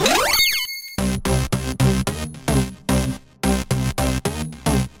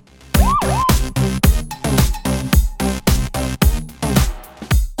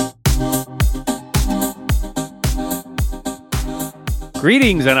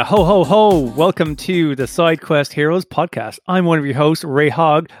Greetings and a ho ho ho! Welcome to the Side Quest Heroes podcast. I'm one of your hosts, Ray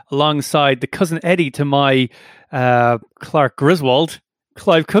Hogg, alongside the cousin Eddie to my Clark Griswold,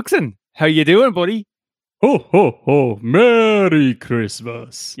 Clive Cookson. How you doing, buddy? Ho ho ho! Merry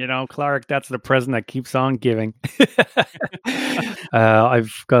Christmas! You know, Clark, that's the present that keeps on giving.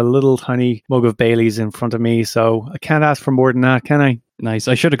 I've got a little tiny mug of Bailey's in front of me, so I can't ask for more than that, can I? Nice.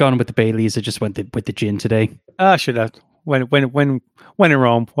 I should have gone with the Baileys. I just went with the gin today. I should have. When in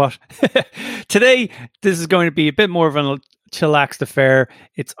Rome, what? Today, this is going to be a bit more of a chillaxed affair.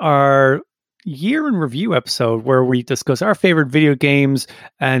 It's our year in review episode where we discuss our favorite video games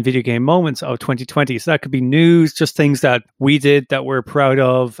and video game moments of 2020. So that could be news, just things that we did that we're proud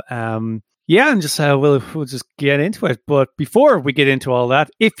of. And just we'll just get into it. But before we get into all that,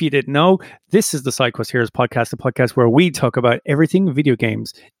 if you didn't know, this is the Side Quest Heroes podcast, the podcast where we talk about everything video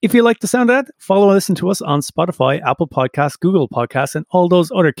games. If you like the sound of that, follow and listen to us on Spotify, Apple Podcasts, Google Podcasts, and all those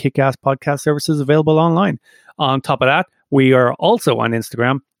other kick-ass podcast services available online. On top of that, we are also on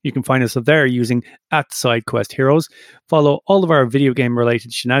Instagram. You can find us there using @SideQuestHeroes. Follow all of our video game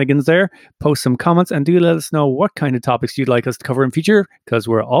related shenanigans there. Post some comments and do let us know what kind of topics you'd like us to cover in future, because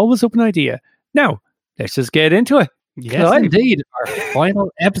we're always open idea. Now, let's just get into it. Yes, Clive. Indeed. Our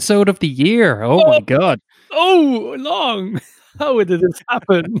final episode of the year. Oh my God. Oh, long. How did this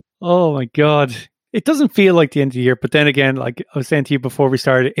happen? Oh my God. It doesn't feel like the end of the year, but then again, like I was saying to you before we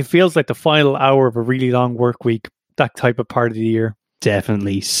started, it feels like the final hour of a really long work week, that type of part of the year.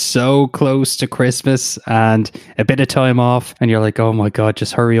 Definitely so close to Christmas and a bit of time off, and you're like, oh my God,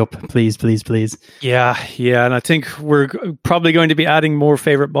 just hurry up, please, please, please. Yeah, and I think we're probably going to be adding more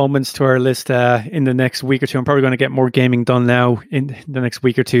favorite moments to our list in the next week or two. I'm probably going to get more gaming done now in the next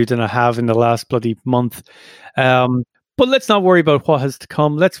week or two than I have in the last bloody month. But let's not worry about what has to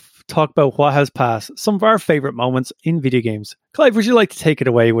come. Let's talk about what has passed. Some of our favorite moments in video games. Clive, would you like to take it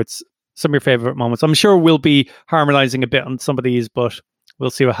away with some of your favorite moments? I'm sure we'll be harmonizing a bit on some of these, but we'll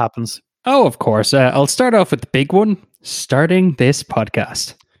see what happens. Oh, of course. I'll start off with the big one, starting this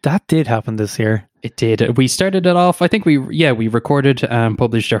podcast. That did happen this year. It did. We started it off, I think we recorded and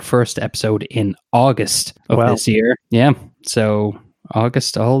published our first episode in August of this year. Yeah. So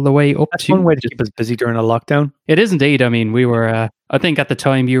August all the way up That's to... one way to keep us busy during a lockdown. It is indeed. I mean, we were... I think at the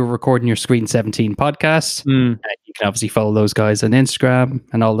time you were recording your Screen 17 podcast. You can obviously follow those guys on Instagram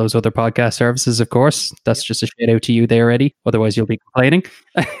and all those other podcast services, of course. That's just a shout out to you there, Eddie. Otherwise, you'll be complaining.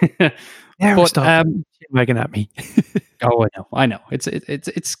 Stop wagging at me. Oh, I know.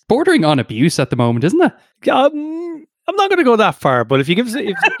 It's bordering on abuse at the moment, isn't it? I'm not going to go that far, but if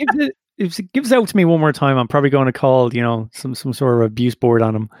it gives out to me one more time, I'm probably going to call, some sort of abuse board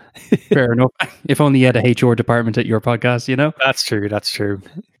on him. Fair enough. If only you had a HR department at your podcast, That's true.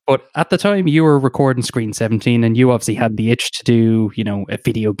 But at the time you were recording Screen 17 and you obviously had the itch to do, a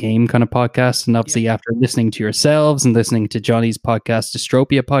video game kind of podcast. And obviously after listening to yourselves and listening to Johnny's podcast,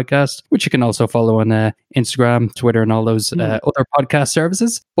 Dystropia podcast, which you can also follow on Instagram, Twitter, and all those other podcast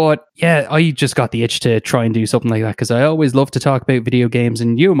services. But yeah, I just got the itch to try and do something like that because I always love to talk about video games,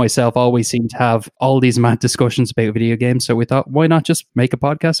 and you and myself always seem to have all these mad discussions about video games. So we thought, why not just make a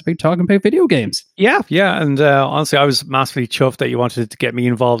podcast about talking about video games? Yeah. And honestly, I was massively chuffed that you wanted to get me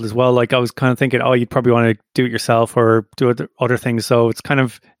involved as well. Like I was kind of thinking, you'd probably want to do it yourself or do other things. So it's kind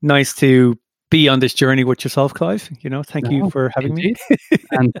of nice to be on this journey with yourself, Clive. Thank you for having me.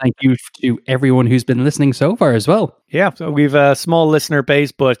 And thank you to everyone who's been listening so far as well. Yeah, so we've a small listener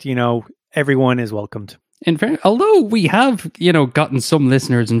base, but everyone is welcomed. In fact, although we have, gotten some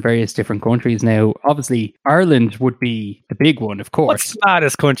listeners in various different countries now, obviously Ireland would be the big one, of course. What's the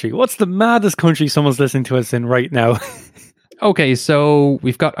maddest country? What's the maddest country someone's listening to us in right now? Okay, so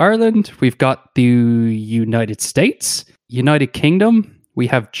we've got Ireland, we've got the United States, United Kingdom, we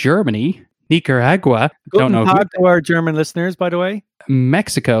have Germany, Nicaragua. Don't know to our German listeners, by the way.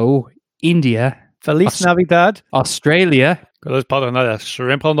 Mexico, India, Feliz Navidad, Australia. You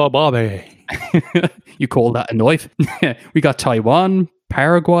call that a knife? We got Taiwan,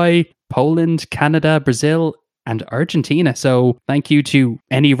 Paraguay, Poland, Canada, Brazil, and Argentina. So thank you to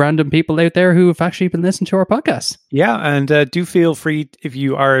any random people out there who have actually been listening to our podcast. Yeah, and do feel free if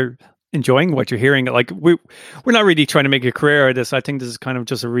you are enjoying what you're hearing. Like we're not really trying to make a career out of this. I think this is kind of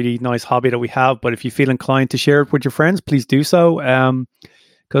just a really nice hobby that we have. But if you feel inclined to share it with your friends, please do so.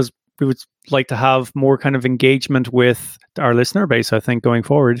 Because we would like to have more kind of engagement with our listener base, I think, going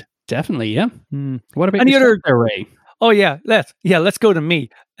forward. Definitely, yeah. What about any other Ray? Oh yeah, let's go to me.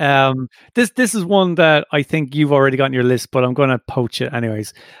 This is one that I think you've already got on your list, but I'm going to poach it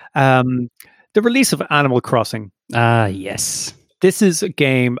anyways. The release of Animal Crossing. Yes. This is a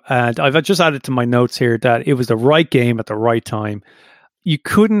game, and I've just added to my notes here that it was the right game at the right time. you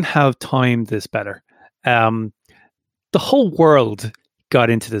couldn't have timed this better. The whole world got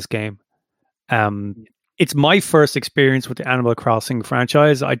into this game. It's my first experience with the Animal Crossing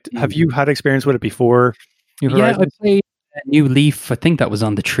franchise. Have you had experience with it before? Yeah, I played New Leaf. I think that was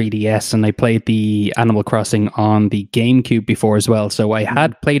on the 3DS, and I played the Animal Crossing on the GameCube before as well. So I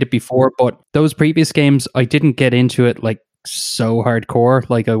had played it before, but those previous games, I didn't get into it like so hardcore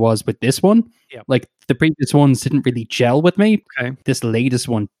like I was with this one. Yeah. Like the previous ones didn't really gel with me. Okay. This latest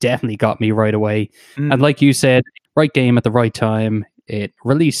one definitely got me right away. And like you said, right game at the right time. It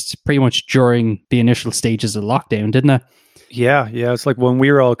released pretty much during the initial stages of lockdown, didn't it? Yeah. It's like when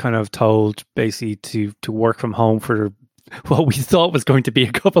we were all kind of told basically to work from home for what we thought was going to be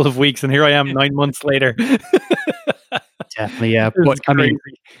a couple of weeks, and here I am 9 months later. Definitely, yeah. But I mean,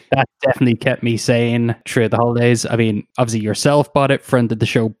 that definitely kept me sane through the holidays. I mean, obviously yourself bought it, friend of the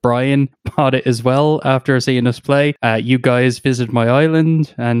show Brian bought it as well after seeing us play. You guys visited my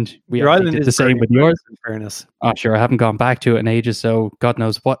island, and we did the same with yours. In fairness. Oh, sure, I haven't gone back to it in ages, so God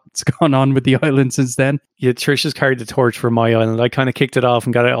knows what's gone on with the island since then. Yeah, Trisha's carried the torch for my island. I kind of kicked it off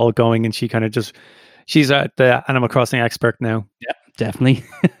and got it all going, and she kind of she's the Animal Crossing expert now. Yeah, definitely.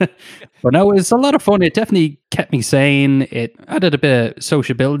 But no, it's a lot of fun. It definitely kept me sane. It added a bit of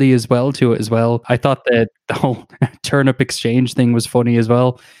sociability as well to it as well. I thought that the whole turnip exchange thing was funny as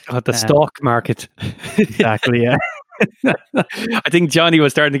well. The stock market. Exactly, yeah. I think Johnny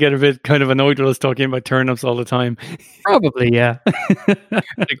was starting to get a bit kind of annoyed with us talking about turnips all the time. Probably, yeah.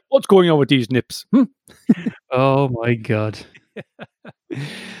 Like, what's going on with these nips? Oh my God.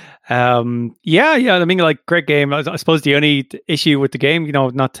 Yeah. I mean, like, great game. I suppose the only issue with the game,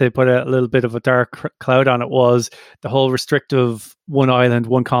 not to put a little bit of a dark cloud on it, was the whole restrictive one island,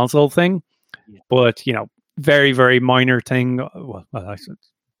 one console thing. Yeah. But very, very minor thing. Well,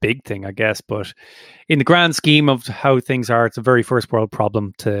 big thing, I guess. But in the grand scheme of how things are, it's a very first world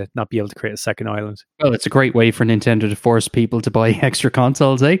problem to not be able to create a second island. Well, it's a great way for Nintendo to force people to buy extra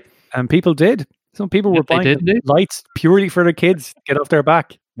consoles, eh? And people did. Some people were buying lights purely for the kids. Get off their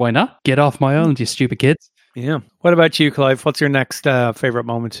back. Why not? Get off my island, you stupid kids. Yeah. What about you, Clive? What's your next favorite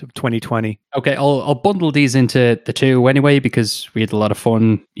moment of 2020? Okay, I'll bundle these into the two anyway, because we had a lot of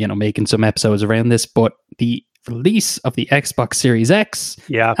fun, making some episodes around this. But the release of the Xbox Series X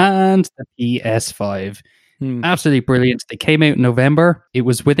and the PS5. Absolutely brilliant. They came out in November. It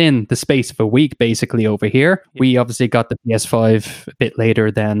was within the space of a week, basically, over here. Yeah. We obviously got the PS5 a bit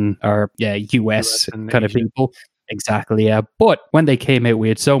later than our US kind of people. Exactly, yeah. But when they came out, we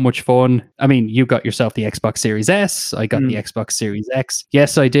had so much fun. I mean, you got yourself the Xbox Series S. I got the Xbox Series X.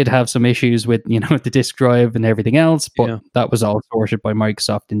 Yes, I did have some issues with, the disk drive and everything else, but that was all sorted by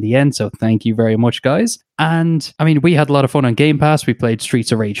Microsoft in the end. So thank you very much, guys. And I mean, we had a lot of fun on Game Pass. We played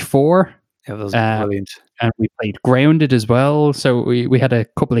Streets of Rage 4. Yeah, that was brilliant. And we played Grounded as well. So we had a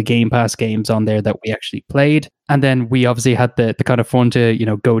couple of Game Pass games on there that we actually played. And then we obviously had the kind of fun to,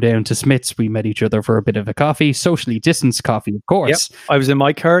 go down to Smith's. We met each other for a bit of a coffee, socially distanced coffee, of course. Yep. I was in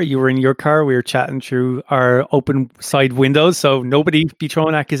my car. You were in your car. We were chatting through our open side windows. So nobody be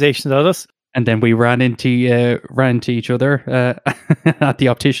throwing accusations at us. And then we ran into each other at the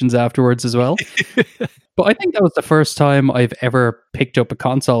opticians afterwards as well. But I think that was the first time I've ever picked up a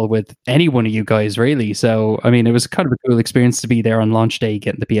console with any one of you guys, really. So, I mean, it was kind of a cool experience to be there on launch day,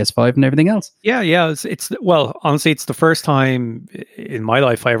 getting the PS5 and everything else. Yeah. Well, honestly, it's the first time in my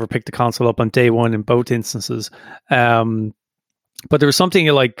life I ever picked a console up on day one in both instances. But there was something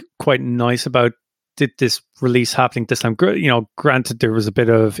quite nice about this release happening this time. Granted, there was a bit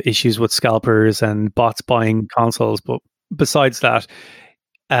of issues with scalpers and bots buying consoles, but besides that,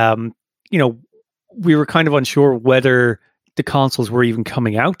 we were kind of unsure whether the consoles were even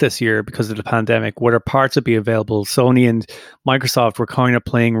coming out this year because of the pandemic, whether parts would be available. Sony and Microsoft were kind of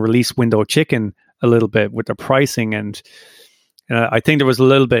playing release window chicken a little bit with their pricing, and I think there was a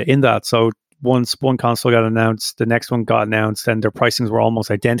little bit in that. So once one console got announced, the next one got announced, and their pricings were almost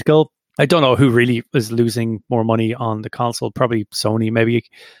identical. I don't know who really is losing more money on the console, probably Sony maybe.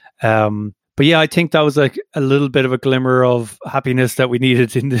 But yeah, I think that was a little bit of a glimmer of happiness that we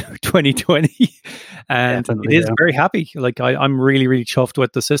needed in 2020. And definitely, it is very happy. I'm really, really chuffed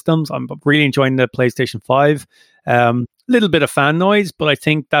with the systems. I'm really enjoying the PlayStation 5. Little bit of fan noise, but I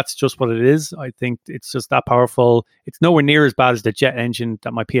think that's just what it is. I think it's just that powerful. It's nowhere near as bad as the jet engine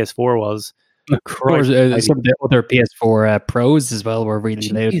that my PS4 was. Some of the other PS4 Pros as well were really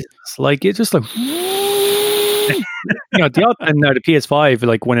loud. It's just like the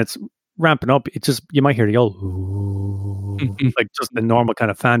PS5, when it's ramping up, it just, you might hear the old just the normal kind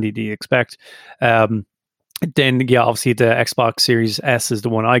of fan that you expect. Then obviously the Xbox Series S is the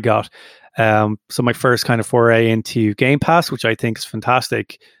one I got. So my first kind of foray into Game Pass, which I think is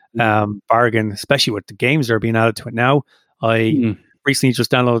fantastic, bargain, especially with the games that are being added to it now. I recently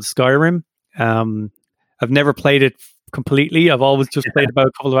just downloaded Skyrim. I've never played it completely. I've always just played about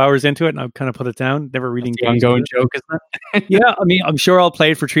a couple of hours into it, and I've kind of put it down. Never really engaged. Ongoing joke, isn't it? Yeah, I mean, I'm sure I'll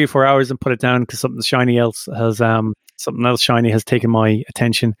play it for 3 or 4 hours and put it down because something else shiny has taken my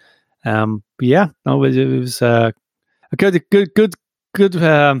attention. But yeah, no, it was a good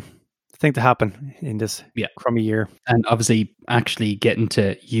thing to happen in this crummy year. And obviously actually getting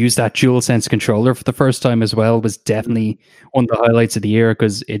to use that DualSense controller for the first time as well was definitely one of the highlights of the year,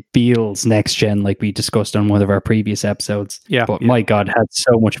 because it feels next gen, like we discussed on one of our previous episodes. But my God, had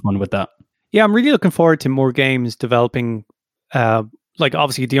so much fun with that. Yeah, I'm really looking forward to more games developing. Like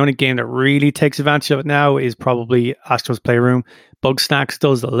obviously the only game that really takes advantage of it now is probably Astro's Playroom. Bugsnax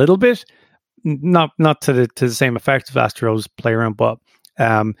does a little bit, not to the same effect of Astro's Playroom, but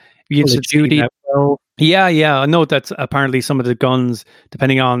Duty. Yeah. I know that apparently some of the guns,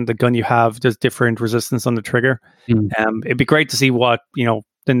 depending on the gun you have, there's different resistance on the trigger. It'd be great to see what the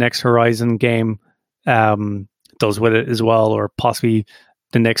next Horizon game does with it as well, or possibly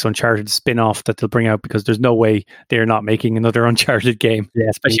the next Uncharted spin-off that they'll bring out, because there's no way they're not making another Uncharted game,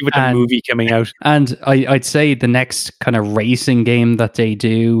 especially with the movie coming out. And I'd say the next kind of racing game that they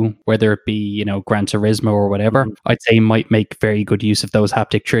do, whether it be, Gran Turismo or whatever, I'd say might make very good use of those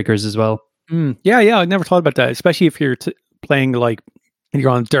haptic triggers as well. Yeah, I never thought about that, especially if you're playing like you're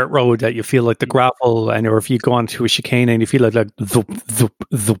on a dirt road that you feel like the grapple, or if you go onto a chicane and you feel like zoop, zoop,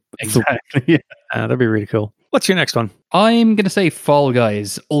 zoop. Exactly. Yeah. That'd be really cool. What's your next one? I'm going to say Fall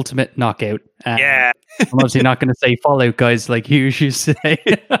Guys Ultimate Knockout. I'm obviously not going to say Fallout Guys like you should say.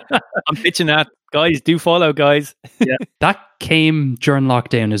 I'm pitching that. Guys, do Fallout Guys. Yeah. That came during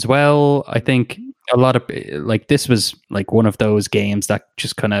lockdown as well. I think a lot of, this was like one of those games that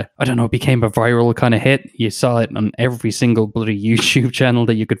just kind of, I don't know, became a viral kind of hit. You saw it on every single bloody YouTube channel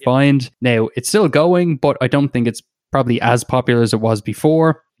that you could find. Now, it's still going, but I don't think it's probably as popular as it was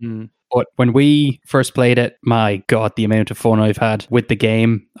before. But when we first played it, my God, the amount of fun I've had with the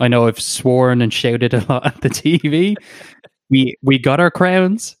game. I know I've sworn and shouted a lot at the TV. We got our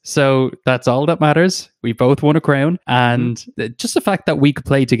crowns, so that's all that matters. We both won a crown. And just the fact that we could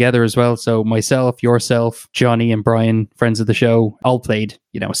play together as well. So myself, yourself, Johnny and Brian, friends of the show, all played,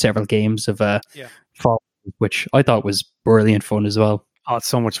 several games of Fall, which I thought was brilliant fun as well. Oh, it's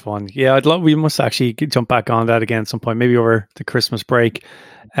so much fun. Yeah, we must actually jump back on that again at some point, maybe over the Christmas break.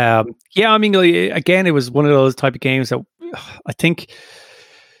 I mean, again, it was one of those type of games that I think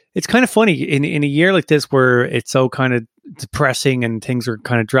it's kind of funny in a year like this where it's so kind of depressing and things are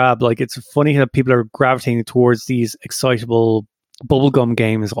kind of drab. Like, it's funny how people are gravitating towards these excitable bubblegum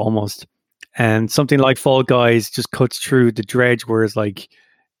games almost. And something like Fall Guys just cuts through the dredge, whereas like,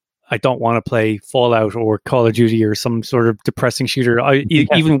 I don't want to play Fallout or Call of Duty or some sort of depressing shooter.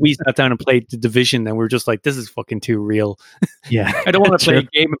 Even we sat down and played The Division, and we were just like, this is fucking too real. Yeah. I don't want to play a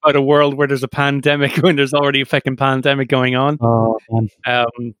game about a world where there's a pandemic when there's already a fucking pandemic going on. Oh, man.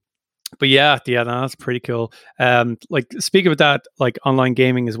 But no, that's pretty cool. Like, speaking of that, like online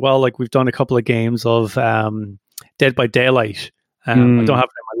gaming as well, like we've done a couple of games of Dead by Daylight. I don't have it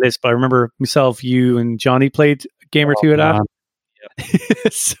on my list, but I remember myself, you and Johnny played a game or two of that.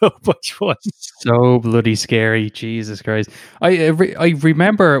 So much fun, so bloody scary. Jesus Christ. I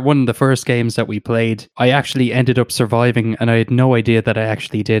remember one of the first games that we played, I actually ended up surviving, and I had no idea that I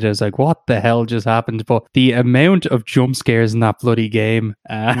actually did. I was like, what the hell just happened? But the amount of jump scares in that bloody game,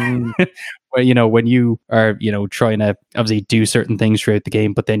 where when you are trying to obviously do certain things throughout the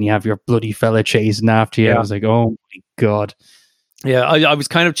game, but then you have your bloody fella chasing after you. I was like, oh my God. Yeah, I was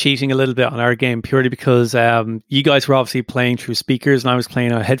kind of cheating a little bit on our game purely because you guys were obviously playing through speakers and I was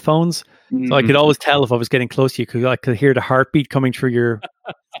playing on headphones. So I could always tell if I was getting close to you because I could hear the heartbeat coming through your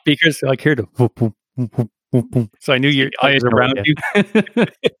speakers. So I could hear the whoop, whoop, whoop, whoop, whoop, whoop. So I knew your eyes around you.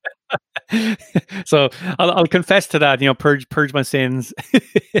 So I'll confess to that, purge my sins.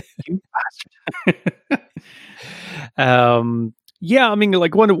 You bastard. Yeah, I mean,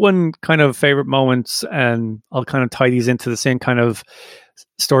 like one kind of favorite moments, and I'll kind of tie these into the same kind of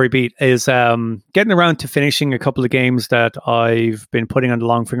story beat, is getting around to finishing a couple of games that I've been putting on the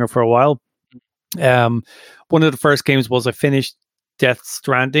long finger for a while. One of the first games was I finished Death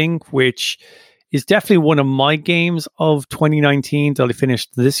Stranding, which is definitely one of my games of 2019 that I finished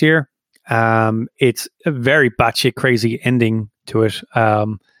this year. It's a very batshit crazy ending to it.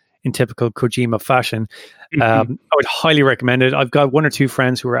 In typical Kojima fashion. I would highly recommend it. I've got one or two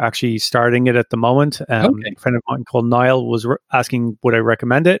friends who are actually starting it at the moment. A friend of mine called Niall was asking would I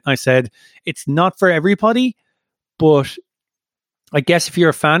recommend it. I said it's not for everybody, but I guess if you're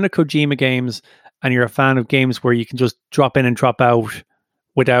a fan of Kojima games and you're a fan of games where you can just drop in and drop out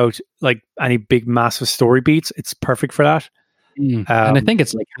without like any big massive story beats, it's perfect for that. And I think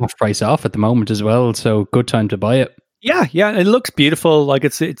it's like half price off at the moment as well, so good time to buy it. Yeah, it looks beautiful. Like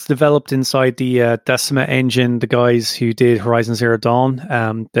it's developed inside the Decima engine, the guys who did Horizon Zero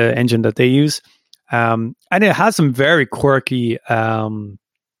Dawn, the engine that they use, and it has some very quirky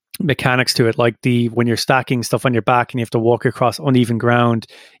mechanics to it, like when you're stacking stuff on your back and you have to walk across uneven ground,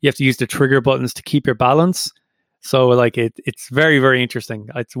 you have to use the trigger buttons to keep your balance. So like it's very, very interesting.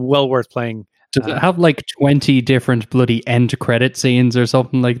 It's well worth playing. Does it have like 20 different bloody end credit scenes or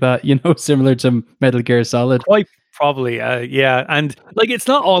something like that? Similar to Metal Gear Solid. Quite probably, yeah. And like it's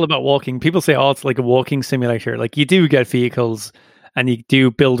not all about walking. People say, "Oh, it's like a walking simulator." Like you do get vehicles, and you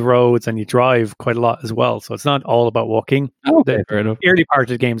do build roads, and you drive quite a lot as well. So it's not all about walking. Okay, fair enough. The early part of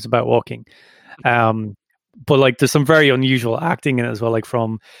the game is about walking, but like there's some very unusual acting in it as well, like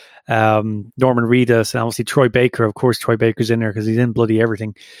from Norman Reedus and obviously Troy Baker. Of course, Troy Baker's in there because he's in bloody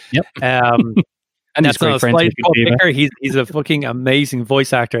everything. Yep. And he's that's not a friends slight with Paul Kojima. Baker. He's a fucking amazing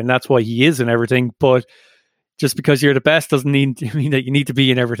voice actor, and that's why he is in everything. But just because you're the best doesn't mean that you need to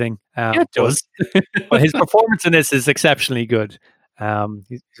be in everything. Yeah, it does. But his performance in this is exceptionally good.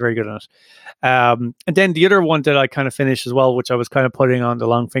 He's very good on it. And then the other one that I kind of finished as well, which I was kind of putting on the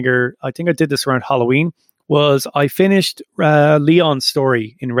long finger, I think I did this around Halloween, was I finished Leon's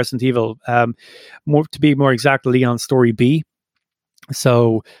story in Resident Evil. To be more exact, Leon's story B.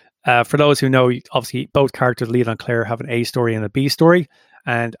 So for those who know, obviously both characters, Leon and Claire, have an A story and a B story.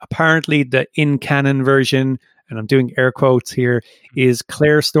 And apparently the in-canon version, and I'm doing air quotes here, is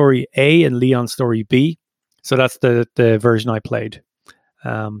Claire's story A and Leon's story B. So that's the version I played.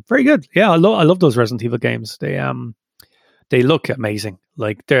 Very good. Yeah, I love those Resident Evil games. They look amazing.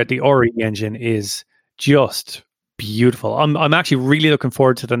 Like the Ori engine is just beautiful. I'm actually really looking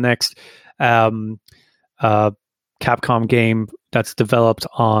forward to the next Capcom game that's developed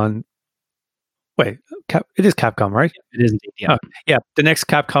on. Wait, it is Capcom, right? It is indeed. Yeah. Yeah. The next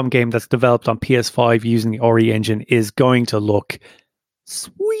Capcom game that's developed on PS5 using the Ori engine is going to look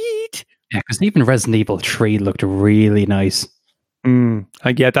sweet. Yeah, because even Resident Evil 3 looked really nice.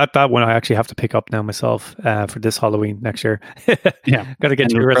 Yeah, that one I actually have to pick up now myself for this Halloween next year. Yeah, got to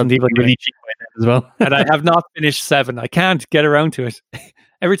get and to Resident Evil really cheap as well. And I have not finished 7. I can't get around to it.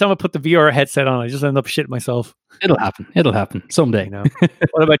 Every time I put the VR headset on, I just end up shitting myself. It'll happen someday.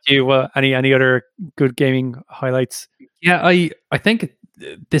 What about you? Any other good gaming highlights? Yeah, I think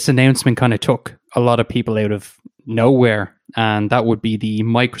this announcement kind of took a lot of people out of nowhere, and that would be the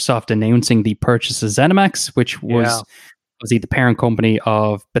Microsoft announcing the purchase of ZeniMax, which was obviously the parent company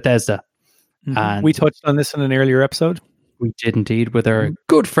of Bethesda. Mm-hmm. And we touched on this in an earlier episode. We did indeed with our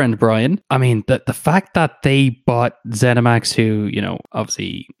good friend Brian. I mean, the fact that they bought ZeniMax, who,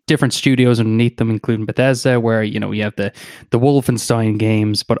 obviously different studios underneath them, including Bethesda, where, you have the Wolfenstein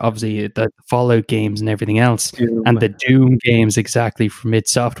games, but obviously the Fallout games and everything else, and the Doom games exactly from id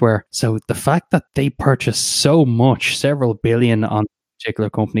Software. So the fact that they purchased so much, several billion on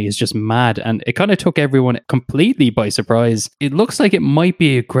particular company is just mad, and it kind of took everyone completely by surprise. It looks like it might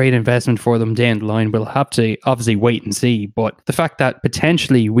be a great investment for them down the line. We'll have to obviously wait and see, but the fact that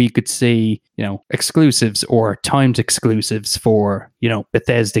potentially we could see exclusives or timed exclusives for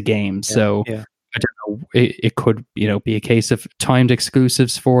Bethesda games. I don't know, it could be a case of timed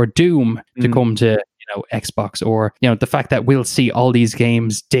exclusives for Doom to come to Xbox, or the fact that we'll see all these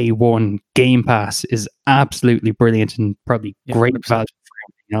games day one Game Pass is absolutely brilliant and probably great value for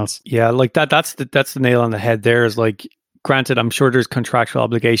everything else. Yeah, like that's the nail on the head there. Is like, granted, I'm sure there's contractual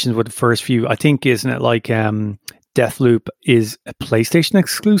obligations with the first few. I think, isn't it like Deathloop is a PlayStation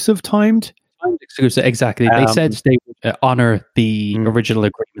exclusive timed exclusive? Exactly. They said they would honor the original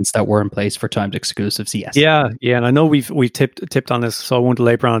agreements that were in place for timed exclusives. Yes. Yeah, and I know we've tipped on this, so I won't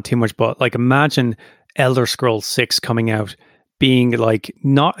labor on it too much. But like, imagine Elder Scrolls 6 coming out being like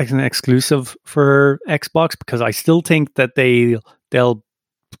not an exclusive for Xbox, because I still think that they'll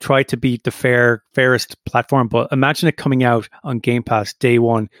try to beat the fairest platform. But imagine it coming out on Game Pass day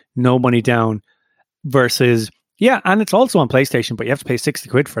one, no money down, versus and it's also on PlayStation, but you have to pay 60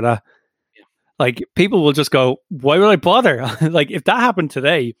 quid for that. Like, people will just go, why would I bother? Like, if that happened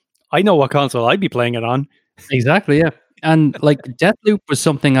today, I know what console I'd be playing it on. Exactly, yeah. And like, Deathloop was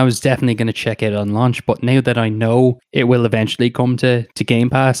something I was definitely going to check out on launch, but now that I know it will eventually come to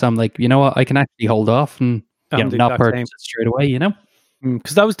Game Pass, I'm like, you know what, I can actually hold off and not purchase it straight away,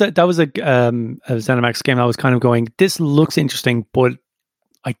 Because that was a ZeniMax game I was kind of going, this looks interesting, but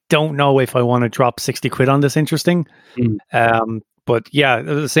I don't know if I want to drop 60 quid on this interesting. But yeah,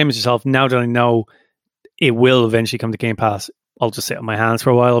 the same as yourself, now that I know it will eventually come to Game Pass, I'll just sit on my hands for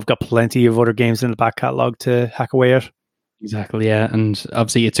a while. I've got plenty of other games in the back catalog to hack away at. Exactly, yeah. And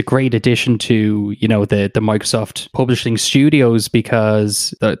obviously it's a great addition to, the Microsoft publishing studios,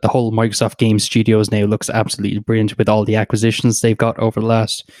 because the whole Microsoft Game Studios now looks absolutely brilliant with all the acquisitions they've got over the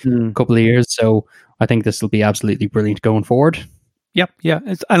last couple of years. So I think this will be absolutely brilliant going forward. Yep, yeah.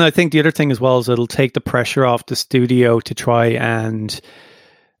 And I think the other thing as well is it'll take the pressure off the studio to try and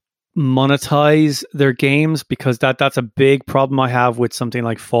monetize their games, because that's a big problem I have with something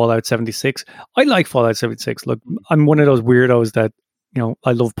like Fallout 76. I like Fallout 76. Look, I'm one of those weirdos that,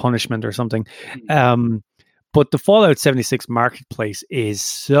 I love punishment or something. But the Fallout 76 marketplace is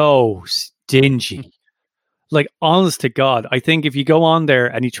so stingy. Like, honest to God, I think if you go on there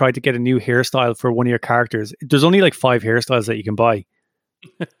and you try to get a new hairstyle for one of your characters, there's only like 5 hairstyles that you can buy.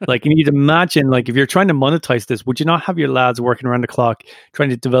 Like, you need to imagine, like, if you're trying to monetize this, would you not have your lads working around the clock trying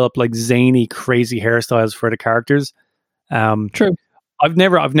to develop like zany, crazy hairstyles for the characters? True. I've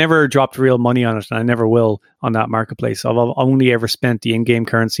never dropped real money on it, and I never will on that marketplace. I've only ever spent the in-game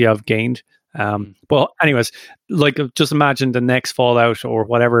currency I've gained. But anyways, like, just imagine the next Fallout or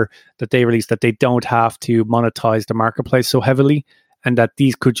whatever that they release, that they don't have to monetize the marketplace so heavily, and that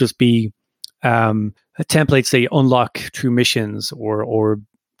these could just be templates they unlock through missions or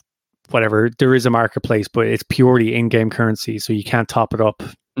whatever. There is a marketplace, but it's purely in-game currency, so you can't top it up.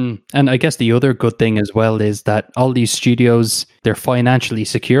 And I guess the other good thing as well is that all these studios, they're financially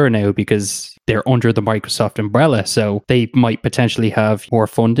secure now because they're under the Microsoft umbrella. So they might potentially have more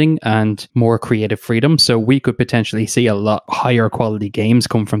funding and more creative freedom. So we could potentially see a lot higher quality games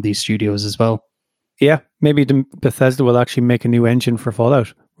come from these studios as well. Yeah, maybe Bethesda will actually make a new engine for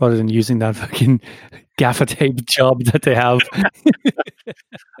Fallout rather than using that fucking gaffer tape job that they have.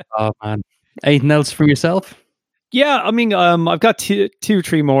 Oh, man. Anything else from yourself? Yeah, I mean, I've got two,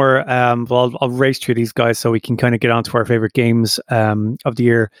 3 more. But I'll race through these guys so we can kind of get on to our favorite games of the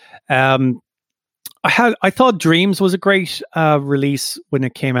year. I thought Dreams was a great release when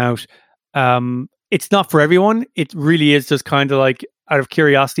it came out. It's not for everyone. It really is just kind of like, out of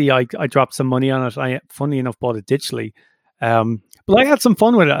curiosity, I dropped some money on it. I, funnily enough, bought it digitally. But I had some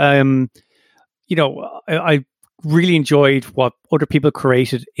fun with it. I really enjoyed what other people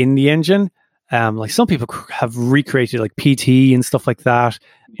created in the engine. Like, some people have recreated like PT and stuff like that.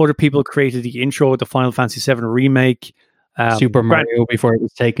 Other people created the intro with the Final Fantasy VII remake. Super Mario before it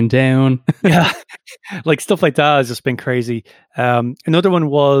was taken down. Yeah, like stuff like that has just been crazy. Another one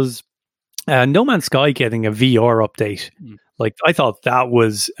was No Man's Sky getting a VR update. Like, I thought that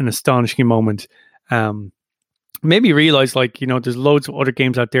was an astonishing moment. Made me realize, like, there's loads of other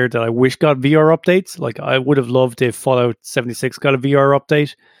games out there that I wish got VR updates. Like, I would have loved if Fallout 76 got a VR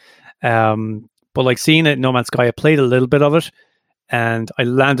update. But like, seeing it in No Man's Sky, I played a little bit of it, and I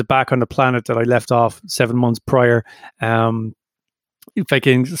landed back on the planet that I left off 7 months prior. If I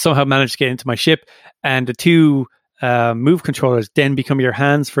can somehow manage to get into my ship, and the 2 move controllers then become your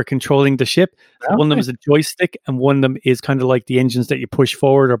hands for controlling the ship. Okay. One of them is a joystick, and one of them is kind of like the engines that you push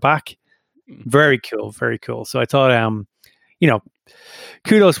forward or back. Very cool, very cool. So I thought,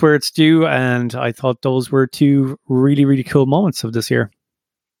 kudos where it's due, and I thought those were 2 really, really cool moments of this year.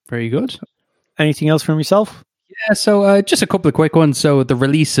 Very good. Anything else from yourself? Yeah, so just a couple of quick ones. So the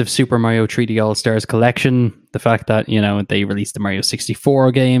release of Super Mario 3D All-Stars Collection, the fact that, they released the Mario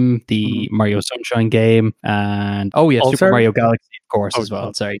 64 game, the Mario Sunshine game, and Super Mario Galaxy, of course, as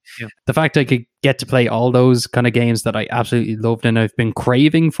well. Sorry. Yeah. The fact I could get to play all those kind of games that I absolutely loved and I've been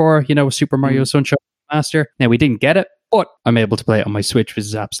craving for, Super Mario Sunshine Master. Now, we didn't get it, but I'm able to play it on my Switch, which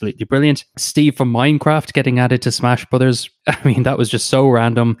is absolutely brilliant. Steve from Minecraft getting added to Smash Brothers. I mean, that was just so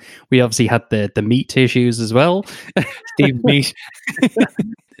random. We obviously had the meat issues as well. Steve Meat.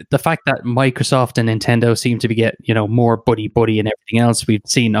 The fact that Microsoft and Nintendo seem to be get, more buddy and everything else. We've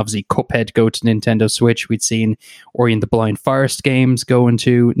seen obviously Cuphead go to Nintendo Switch. We'd seen Ori and the Blind Forest games go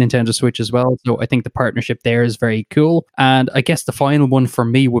into Nintendo Switch as well. So I think the partnership there is very cool. And I guess the final one for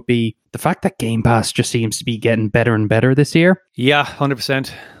me would be the fact that Game Pass just seems to be getting better and better this year. Yeah,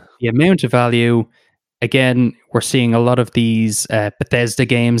 100%. The amount of value. Again, we're seeing a lot of these Bethesda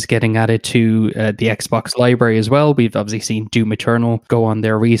games getting added to the Xbox library as well. We've obviously seen Doom Eternal go on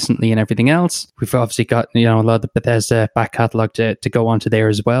there recently and everything else. We've obviously got a lot of the Bethesda back catalog to go onto there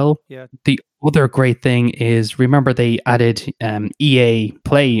as well. Yeah. The other great thing is, remember they added EA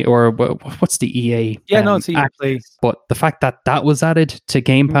Play, or what's the EA? Yeah, no, it's EA Play. But the fact that was added to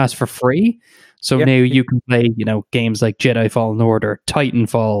Game Pass for free. So now you can play, games like Jedi Fallen Order,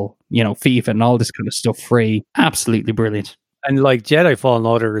 Titanfall, FIFA, and all this kind of stuff free. Absolutely brilliant. And like Jedi Fallen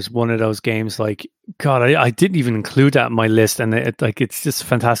Order is one of those games. Like, God, I didn't even include that in my list, and it's just a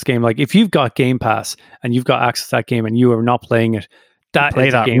fantastic game. Like, if you've got Game Pass and you've got access to that game and you are not playing it, that Play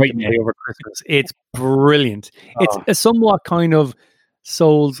is that a game right to now. play over Christmas. It's brilliant. It's Oh. a somewhat kind of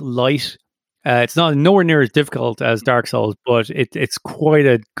Souls light. It's not nowhere near as difficult as Dark Souls, but it's quite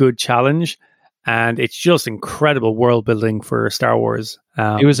a good challenge, and it's just incredible world building for Star Wars.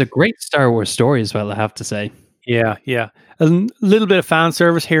 It was a great Star Wars story as well, I have to say. Yeah, yeah. A little bit of fan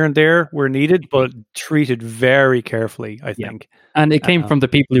service here and there where needed, but treated very carefully, I Yeah. think. And it came from the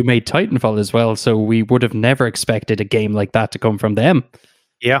people who made Titanfall as well, so we would have never expected a game like that to come from them.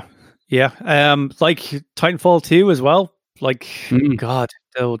 Yeah, yeah. Like Titanfall 2 as well. Like, God,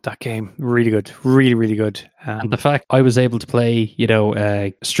 that game, really good. Really, really good. And the fact I was able to play,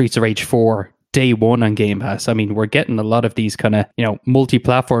 Streets of Rage 4 day one on Game Pass. I mean, we're getting a lot of these kind of,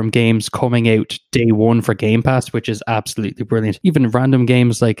 multi-platform games coming out day one for Game Pass, which is absolutely brilliant. Even random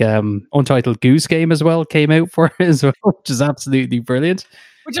games like Untitled Goose Game as well came out for it as well, which is absolutely brilliant.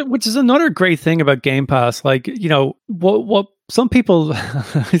 Which is another great thing about Game Pass. Like, what some people,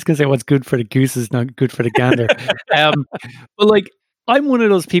 I was going to say what's good for the goose is not good for the gander. But like, I'm one of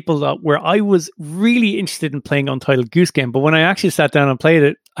those people where I was really interested in playing Untitled Goose Game, but when I actually sat down and played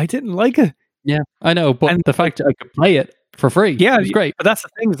it, I didn't like it. Yeah, I know, but the fact that I could play it for free, was great. But that's the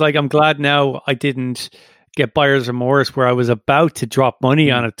thing. Is like, I'm glad now I didn't get buyer's remorse where I was about to drop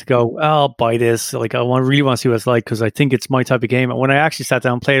money on it to go, I'll buy this. Like, really want to see what it's like because I think it's my type of game. And when I actually sat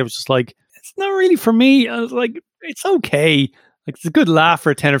down and played it, was just like, it's not really for me. I was like, it's okay. Like, it's a good laugh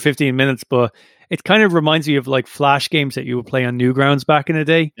for 10 or 15 minutes, but it kind of reminds me of like Flash games that you would play on Newgrounds back in the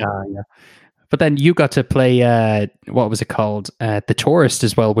day. Yeah. But then you got to play, what was it called? The Tourist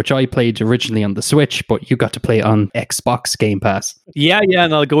as well, which I played originally on the Switch, but you got to play on Xbox Game Pass. Yeah,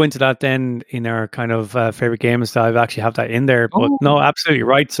 and I'll go into that then in our kind of favorite games that I've actually have that in there. But no, absolutely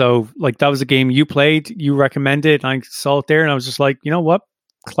right. So like that was a game you played, you recommended, and I saw it there and I was just like, you know what?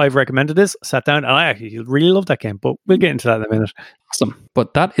 Clive recommended this, sat down, and I actually really loved that game, but we'll get into that in a minute. Awesome.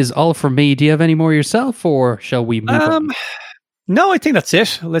 But that is all from me. Do you have any more yourself, or shall we move on? No, I think that's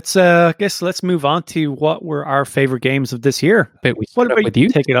it. Let's let's move on to what were our favorite games of this year. What about with you?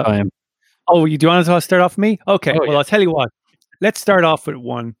 Take it up. Oh, you do want to start off with me? Okay. I'll tell you what. Let's start off with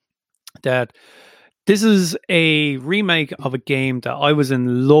one that this is a remake of a game that I was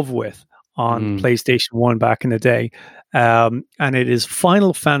in love with on PlayStation 1 back in the day. And it is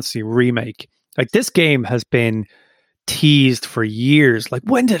Final Fantasy Remake. Like, this game has been teased for years. Like,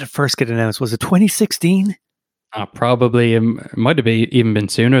 when did it first get announced? Was it 2016? Probably. It might have even been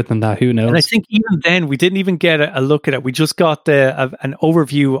sooner than that. Who knows? And I think even then, we didn't even get a look at it. We just got an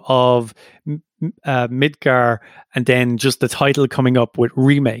overview of Midgar, and then just the title coming up with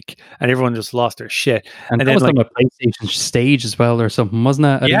Remake, and everyone just lost their shit. And that was on a PlayStation stage as well, or something,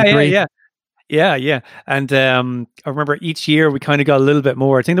 wasn't it? Yeah. And I remember each year we kind of got a little bit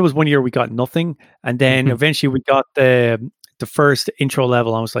more. I think there was one year we got nothing, and then eventually we got the first intro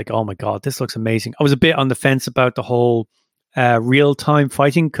level. I was like, oh my God, this looks amazing. I was a bit on the fence about the whole real-time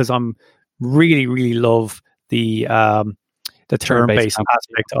fighting because I'm really, really love the turn-based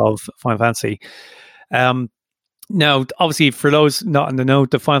aspect of Final Fantasy. Now, obviously, for those not in the know,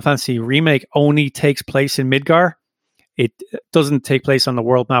 the Final Fantasy Remake only takes place in Midgar. It doesn't take place on the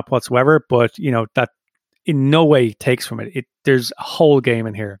world map whatsoever, but that in no way takes from it. There's a whole game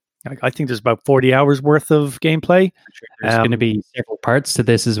in here. I think there's about 40 hours worth of gameplay. There's going to be several parts to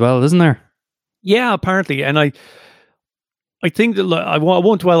this as well, isn't there? Yeah, apparently. And I think that I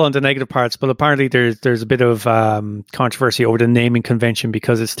won't dwell on the negative parts, but apparently there's a bit of controversy over the naming convention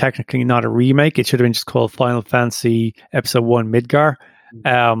because it's technically not a remake. It should have been just called Final Fantasy Episode 1 Midgar,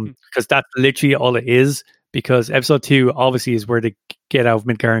 because that's literally all it is. Because Episode 2 obviously is where they get out of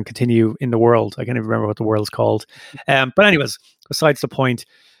Midgar and continue in the world. I can't even remember what the world's called. But anyways, besides the point,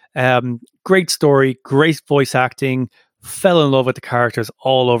 great story, great voice acting, fell in love with the characters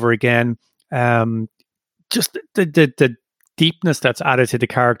all over again. Just the deepness that's added to the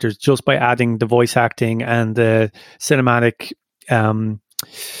characters just by adding the voice acting and the cinematic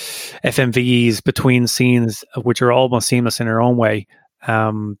FMVs between scenes, which are almost seamless in their own way,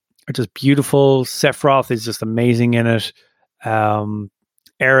 are just beautiful. Sephiroth is just amazing in it.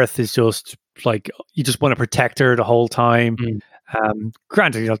 Aerith is just like, you just want to protect her the whole time.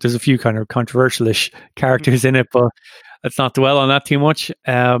 Granted, there's a few kind of controversial-ish characters in it, but let's not dwell on that too much.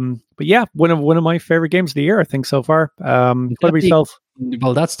 But yeah, one of my favorite games of the year, I think, so far. What about yourself?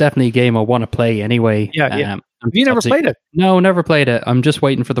 Well, that's definitely a game I want to play anyway. Yeah. Have you never played it? No, never played it. I'm just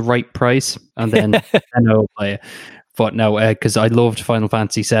waiting for the right price, and then I'll play it. But no, because I loved Final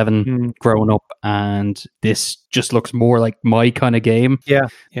Fantasy VII growing up, and this just looks more like my kind of game. Yeah.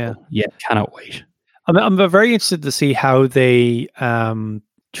 Yeah, cannot wait. I'm very interested to see how they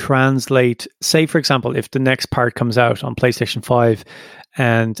translate, say, for example, if the next part comes out on PlayStation 5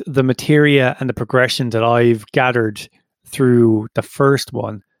 and the materia and the progression that I've gathered through the first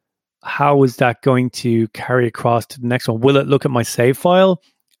one, how is that going to carry across to the next one? Will it look at my save file,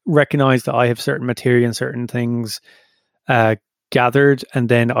 recognize that I have certain materia and certain things gathered, and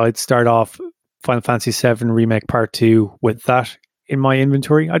then I'd start off Final Fantasy VII Remake Part 2 with that in my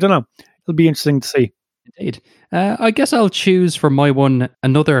inventory? I don't know. It'll be interesting to see. Indeed. I guess I'll choose for my one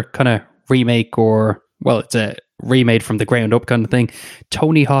another kind of remake, or, well, it's a remade from the ground up kind of thing.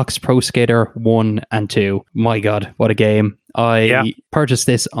 Tony Hawk's Pro Skater 1 and 2. My God, what a game. I purchased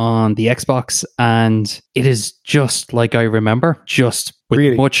this on the Xbox, and it is just like I remember, just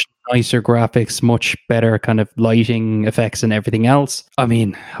with much nicer graphics, much better kind of lighting effects and everything else. I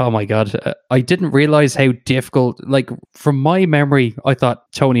mean, oh my God, I didn't realize how difficult, like, from my memory, I thought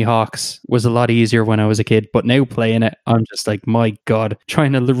Tony Hawk's was a lot easier when I was a kid, but now playing it, I'm just like, my God,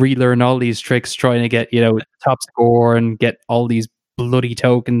 trying to relearn all these tricks, trying to get, top score and get all these bloody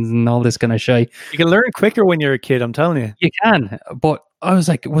tokens and all this kind of shit. You can learn quicker when you're a kid, I'm telling you. You can, but I was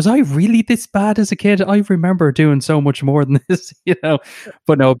like, was I really this bad as a kid? I remember doing so much more than this,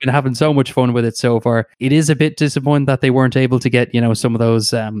 But no, I've been having so much fun with it so far. It is a bit disappointing that they weren't able to get, some of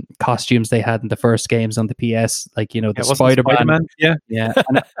those costumes they had in the first games on the PS, like, the Spider-Man. Yeah.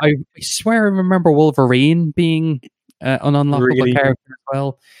 And I swear I remember Wolverine being an unlockable character as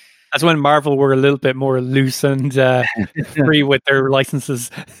well. That's when Marvel were a little bit more loose and free with their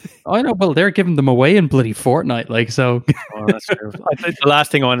licenses. I know. Well, they're giving them away in bloody Fortnite, like, so. Oh, that's true. I think the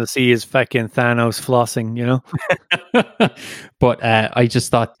last thing I want to see is fucking Thanos flossing, But I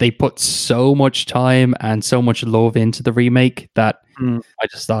just thought they put so much time and so much love into the remake that I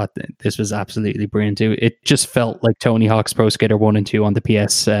just thought that this was absolutely brilliant too. It just felt like Tony Hawk's Pro Skater 1 and 2 on the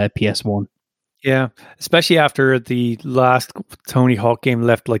PS1. Yeah, especially after the last Tony Hawk game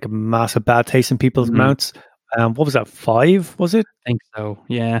left like a massive bad taste in people's mouths. What was that, 5, was it? I think so,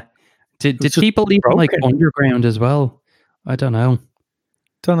 yeah. Did people leave like Underground as well? I don't know.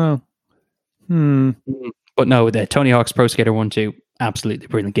 But no, the Tony Hawk's Pro Skater 1, 2, absolutely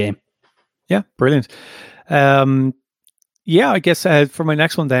brilliant game. Yeah, brilliant. I guess for my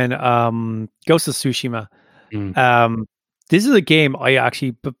next one then, Ghost of Tsushima. This is a game I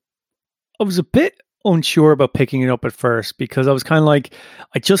was a bit unsure about picking it up at first, because I was kind of like,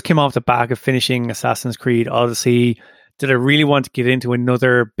 I just came off the back of finishing Assassin's Creed Odyssey. Did I really want to get into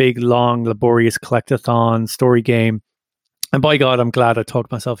another big, long, laborious collectathon story game? And by God, I'm glad I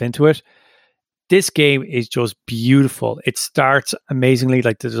talked myself into it. This game is just beautiful. It starts amazingly.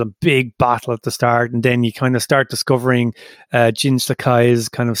 Like, there's a big battle at the start, and then you kind of start discovering Jin Sakai's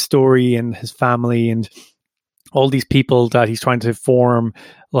kind of story and his family and all these people that he's trying to form,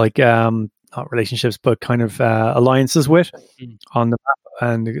 like, not relationships, but kind of alliances with on the map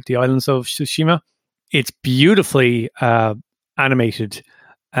and the islands of Tsushima. It's beautifully animated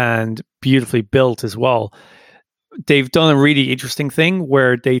and beautifully built as well. They've done a really interesting thing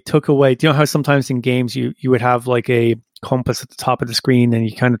where they took away, do you know how sometimes in games you would have like a compass at the top of the screen and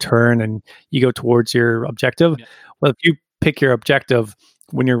you kind of turn and you go towards your objective? Yeah. Well, if you pick your objective,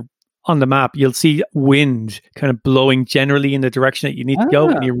 when you're on the map, you'll see wind kind of blowing generally in the direction that you need to go,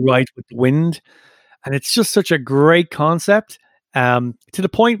 and you ride with the wind. And it's just such a great concept, to the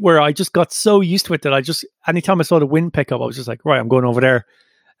point where I just got so used to it that I just, anytime I saw the wind pick up, I was just like, right, I'm going over there.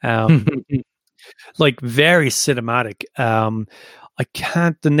 Like, very cinematic.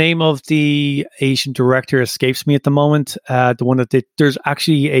 The name of the Asian director escapes me at the moment. The one that there's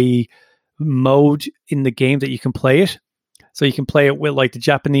actually a mode in the game that you can play it. So you can play it with like the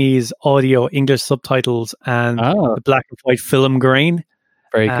Japanese audio, English subtitles, and the black and white film grain.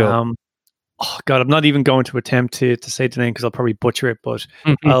 Very cool. Oh God, I'm not even going to attempt to say the name because I'll probably butcher it, but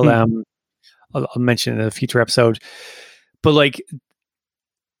I'll mention it in a future episode. But like,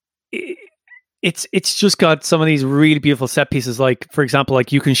 it's just got some of these really beautiful set pieces. Like, for example,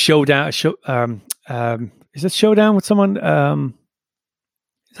 like you can is it showdown with someone?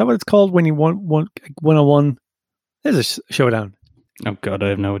 Is that what it's called when you want 1-on-1? There's a showdown. Oh God, I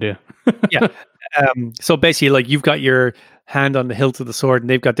have no idea. Yeah. So basically, like, you've got your hand on the hilt of the sword, and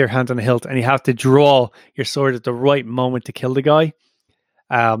they've got their hand on the hilt, and you have to draw your sword at the right moment to kill the guy.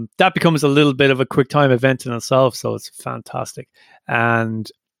 That becomes a little bit of a quick time event in itself, so it's fantastic.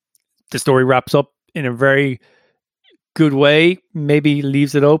 And the story wraps up in a very good way. Maybe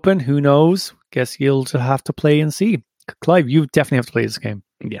leaves it open. Who knows? Guess you'll have to play and see. Clive, you definitely have to play this game.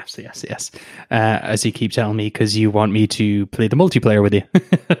 Yes. As you keep telling me, because you want me to play the multiplayer with you.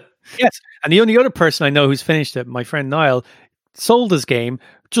 Yes. And the only other person I know who's finished it, my friend Niall, sold his game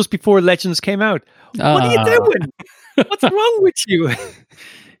just before Legends came out. What are you doing? What's wrong with you?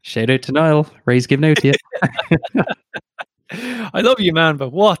 Shout out to Niall. Ray's giving out to you. I love you, man,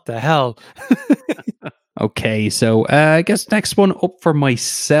 but what the hell? Okay, so I guess next one up for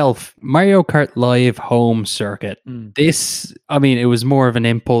myself, Mario Kart Live Home Circuit. This, I mean, it was more of an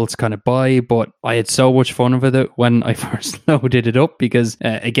impulse kind of buy, but I had so much fun with it when I first loaded it up because,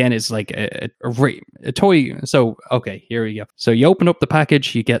 again, it's like a toy. So, okay, here we go. So you open up the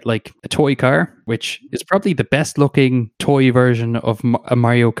package, you get like a toy car, which is probably the best looking toy version of a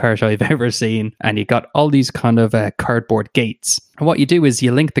Mario Kart I've ever seen. And you got all these kind of cardboard gates. And what you do is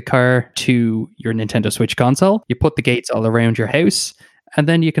you link the car to your Nintendo Switch console, you put the gates all around your house, and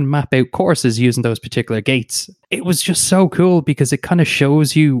then you can map out courses using those particular gates. It was just so cool because it kind of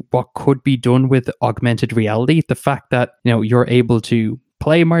shows you what could be done with augmented reality. The fact that, you know, you're able to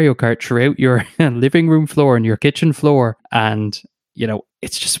play Mario Kart throughout your living room floor and your kitchen floor. And, you know,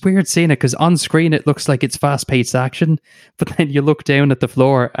 it's just weird seeing it because on screen it looks like it's fast-paced action, but then you look down at the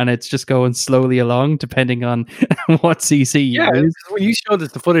floor and it's just going slowly along depending on what CC you use. When you showed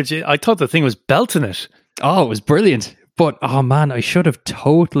us the footage, I thought the thing was belting it. Oh, it was brilliant. But, oh man, I should have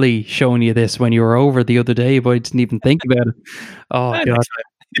totally shown you this when you were over the other day, but I didn't even think about it. Oh, God.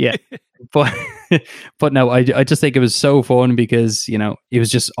 Yeah. But no, I just think it was so fun because, you know, it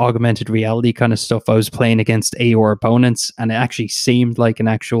was just augmented reality kind of stuff. I was playing against AOR opponents and it actually seemed like an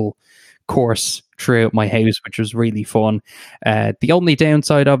actual course throughout my house, which was really fun. The only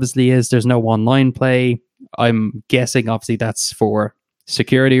downside, obviously, is there's no online play. I'm guessing, obviously, that's for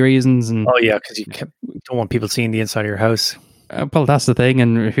security reasons. And because you don't want people seeing the inside of your house. Well, that's the thing,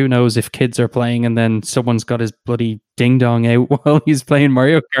 and who knows if kids are playing and then someone's got his bloody ding-dong out while he's playing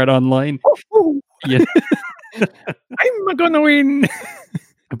Mario Kart online. Yeah. I'm gonna win.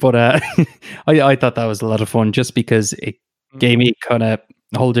 But I thought that was a lot of fun just because it gave me kind of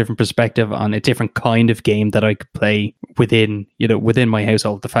a whole different perspective on a different kind of game that I could play within my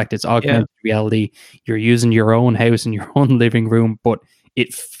household. The fact it's augmented reality, you're using your own house and your own living room, but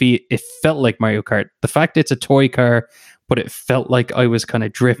it felt like Mario Kart. The fact it's a toy car, but it felt like I was kind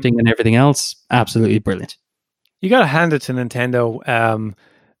of drifting and everything else. Absolutely brilliant. You got to hand it to Nintendo.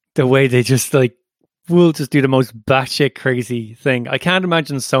 The way they just will just do the most batshit crazy thing. I can't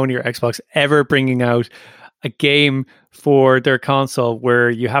imagine Sony or Xbox ever bringing out a game for their console where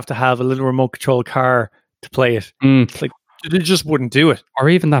you have to have a little remote control car to play it. Like, they just wouldn't do it. Or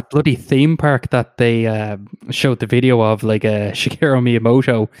even that bloody theme park that they showed the video of, like Shigeru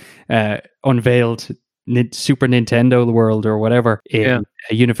Miyamoto unveiled Super Nintendo World or whatever in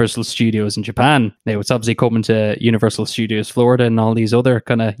Universal Studios in Japan. Now it's obviously coming to Universal Studios Florida and all these other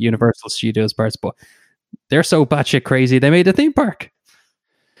kind of Universal Studios parts, but they're so batshit crazy they made a theme park.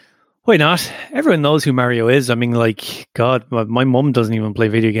 Why not? Everyone knows who Mario is. I mean, like, God, my mum doesn't even play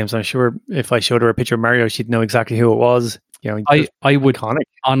video games. I'm sure if I showed her a picture of Mario, she'd know exactly who it was. You know, I would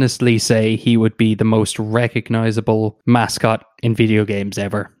honestly say he would be the most recognizable mascot in video games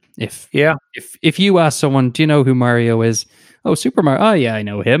ever. If you ask someone, do you know who Mario is? Oh, Super Mario. Oh, yeah, I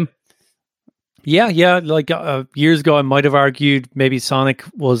know him. Yeah. Like years ago, I might have argued maybe Sonic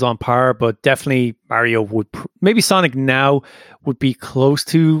was on par, but definitely Mario would. Maybe Sonic now would be close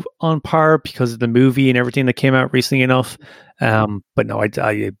to on par because of the movie and everything that came out recently enough. But no,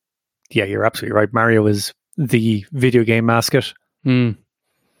 you're absolutely right. Mario is the video game mascot. Cool.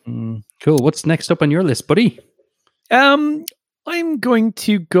 What's next up on your list, buddy? I'm going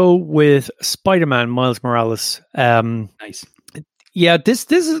to go with Spider-Man Miles Morales. Nice. Yeah, this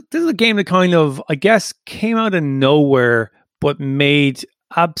is a game that kind of, I guess, came out of nowhere, but made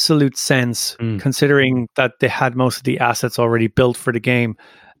absolute sense considering that they had most of the assets already built for the game.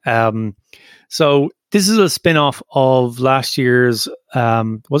 So this is a spin-off of last year's,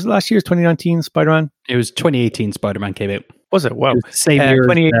 was it last year's 2019 Spider-Man? It was 2018 Spider-Man came out. Was it? Wow. Same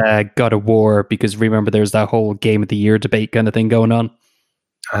year as God of War, because remember there's that whole Game of the Year debate kind of thing going on.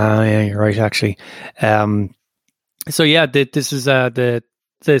 Yeah, you're right, actually. So yeah, this is the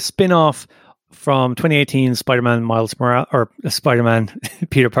spin-off from 2018 Spider-Man Miles Morales, or Spider-Man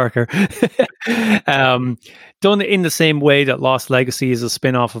Peter Parker, done in the same way that Lost Legacy is a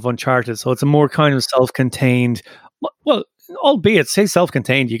spin-off of Uncharted. So it's a more kind of self-contained, well, albeit say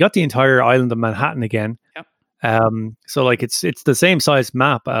self-contained, you got the entire island of Manhattan again. Yep. So like it's the same size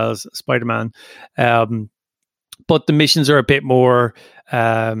map as Spider-Man, but the missions are a bit more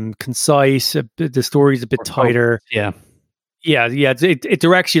concise. The story's a bit tighter. Yeah.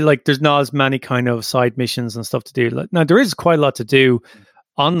 They're actually like there's not as many kind of side missions and stuff to do. Now there is quite a lot to do.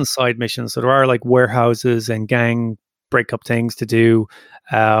 on the side missions. So there are like warehouses and gang breakup things to do.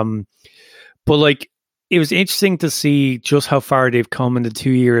 But like, it was interesting to see just how far they've come in the 2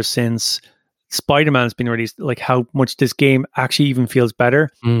 years since Spider-Man has been released, like how much this game actually even feels better.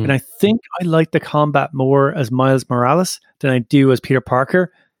 And I think I like the combat more as Miles Morales than I do as Peter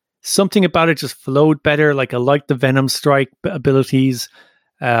Parker. Something about it just flowed better. Like I like the Venom strike abilities.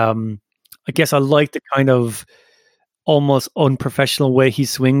 I guess I like the kind of almost unprofessional way he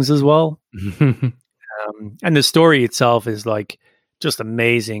swings as well. And the story itself is like just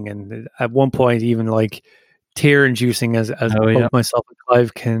amazing. And at one point, even like tear-inducing, as both myself and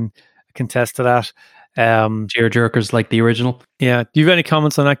Clive can contest to that. Tear jerkers like the original. Yeah. Do you have any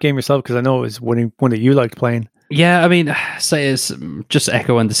comments on that game yourself? Because I know it was one that you liked playing. Yeah, I mean, say it's just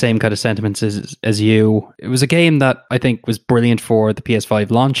echoing the same kind of sentiments as you. It was a game that I think was brilliant for the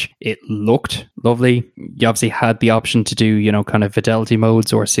PS5 launch. It looked lovely. You obviously had the option to do, kind of fidelity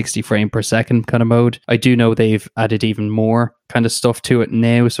modes or 60 frame per second kind of mode. I do know they've added even more kind of stuff to it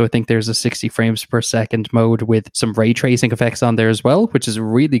now. So I think there's a 60 frames per second mode with some ray tracing effects on there as well, which is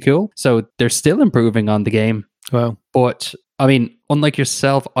really cool. So they're still improving on the game. Wow. But I mean, unlike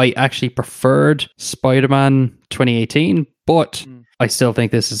yourself, I actually preferred Spider-Man 2018, but I still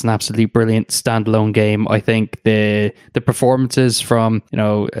think this is an absolutely brilliant standalone game. I think the performances from,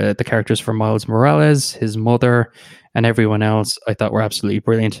 the characters from Miles Morales, his mother, and everyone else, I thought were absolutely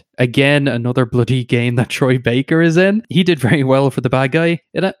brilliant. Again, another bloody game that Troy Baker is in. He did very well for the bad guy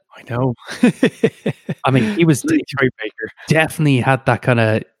in it. I know. I mean, he was Troy Baker. Definitely had that kind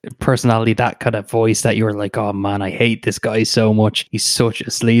of personality, that kind of voice that you were like, oh man, I hate this guy so much. He's such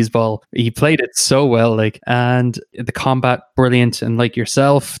a sleazeball. He played it so well, and the combat brilliant. And like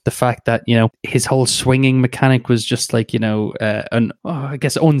yourself, the fact that, his whole swinging mechanic was just like, I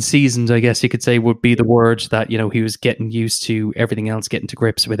guess unseasoned, I guess you could say would be the word, that, he was getting used to everything else, getting to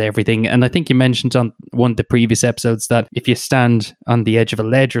grips with everything. And I think you mentioned on one of the previous episodes that if you stand on the edge of a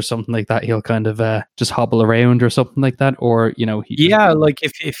ledge or something like that, he'll kind of just hobble around or something like that. Or, like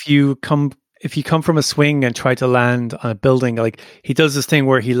if you come from a swing and try to land on a building, like he does this thing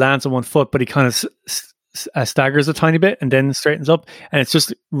where he lands on one foot, but he kind of staggers a tiny bit and then straightens up. And it's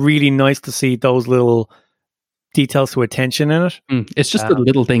just really nice to see those little details to attention in it. It's just the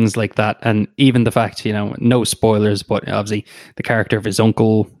little things like that. And even the fact, no spoilers, but obviously the character of his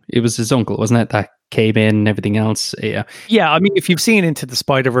uncle, it was his uncle, wasn't it? That came in and everything else. Yeah. I mean, if you've seen Into the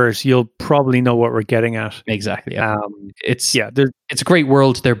Spider-Verse, you'll probably know what we're getting at. Exactly. Yeah. It's a great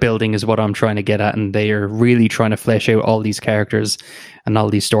world they're building is what I'm trying to get at. And they are really trying to flesh out all these characters and all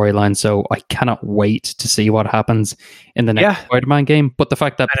these storylines. So I cannot wait to see what happens in the next Spider-Man game. But the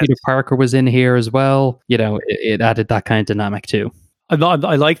fact that Peter Parker was in here as well, it added that kind of dynamic too. I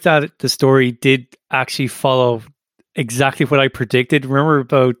like that the story did actually follow exactly what I predicted. Remember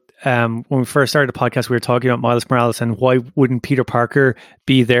about when we first started the podcast, we were talking about Miles Morales and why wouldn't Peter Parker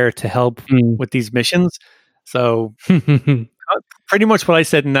be there to help with these missions? So pretty much what I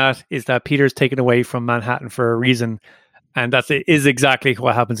said in that is that Peter's taken away from Manhattan for a reason. And that is exactly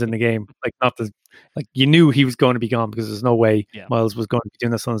what happens in the game. You knew he was going to be gone because there's no way Miles was going to be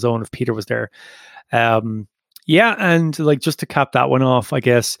doing this on his own if Peter was there. And just to cap that one off, I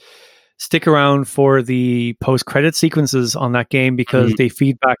guess, stick around for the post-credit sequences on that game because they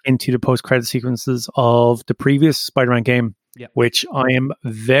feed back into the post-credit sequences of the previous Spider-Man game, which I am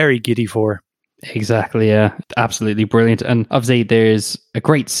very giddy for. Exactly, yeah. Absolutely brilliant. And obviously there's a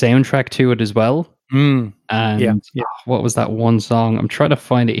great soundtrack to it as well. And what was that one song? I'm trying to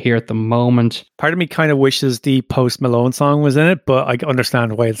find it here at the moment. Part of me kind of wishes the Post Malone song was in it, but I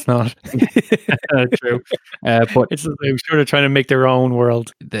understand why it's not. True. But I'm sure they're trying to make their own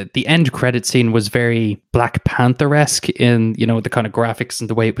world. The end credit scene was very Black Panther-esque in, the kind of graphics and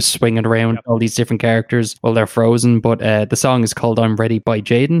the way it was swinging around all these different characters while they're frozen. But the song is called I'm Ready by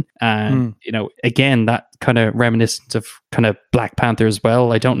Jaden. And, again, that kind of reminiscent of kind of Black Panther as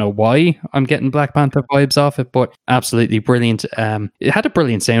well. I don't know why I'm getting Black Panther vibes off it, but absolutely brilliant. It had a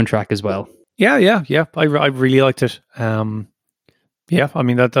brilliant soundtrack as well. Yeah. I really liked it. I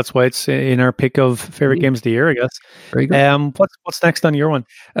mean that's why it's in our pick of favorite games of the year, I guess. Very good. What's next on your one?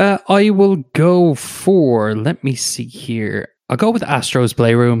 I will go for. Let me see here. I'll go with Astro's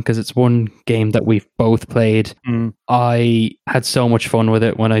Playroom because it's one game that we've both played. I had so much fun with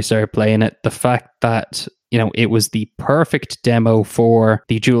it when I started playing it. The fact that it was the perfect demo for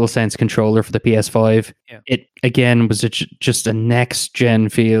the DualSense controller for the PS5. Yeah. It, again, was just a next-gen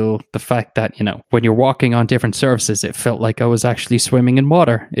feel. The fact that, when you're walking on different surfaces, it felt like I was actually swimming in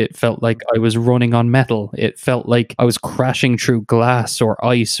water. It felt like I was running on metal. It felt like I was crashing through glass or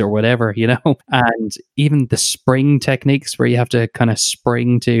ice or whatever, And even the spring techniques where you have to kind of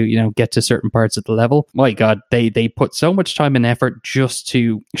spring to, get to certain parts of the level. My God, they put so much time and effort just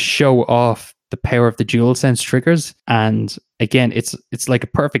to show off the power of the DualSense triggers. And again, it's like a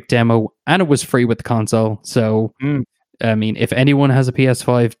perfect demo, and it was free with the console. So, I mean, if anyone has a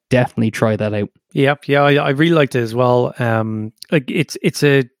PS5, definitely try that out. Yep, yeah, I really liked it as well. Like it's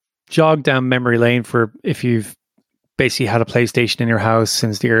a jog down memory lane for if you've basically had a PlayStation in your house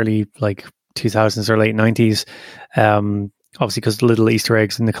since the early 2000s or late 90s. Obviously, because the little Easter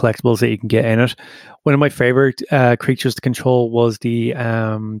eggs and the collectibles that you can get in it. One of my favorite creatures to control was the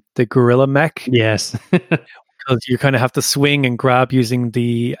gorilla mech. Yes, because you kind of have to swing and grab using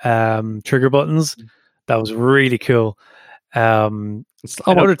the trigger buttons. That was really cool. it's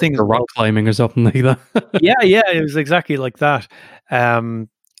another thing, like rock climbing or something like that. yeah, it was exactly like that.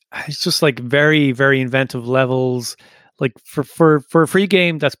 It's just like very, very inventive levels. Like for a free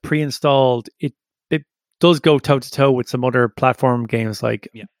game that's pre-installed, it does go toe to toe with some other platform games. Like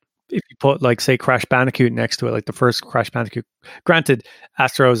if you put say Crash Bandicoot next to it, like the first Crash Bandicoot. Granted,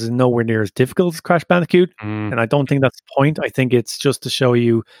 Astros is nowhere near as difficult as Crash Bandicoot, and I don't think that's the point. I think it's just to show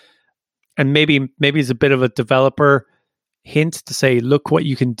you, and maybe it's a bit of a developer hint to say, look what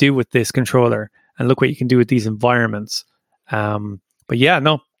you can do with this controller, and look what you can do with these environments. But yeah,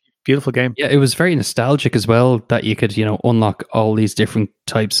 no. Beautiful game. Yeah, it was very nostalgic as well that you could, unlock all these different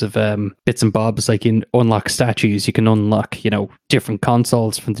types of bits and bobs. Like you can unlock statues, you can unlock, different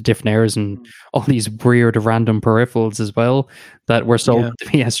consoles from the different eras and all these weird random peripherals as well that were sold with the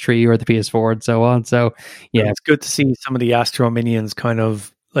PS3 or the PS4 and so on. So, yeah. It's good to see some of the Astro Minions kind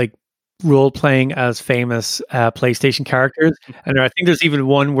of like role playing as famous PlayStation characters. And I think there's even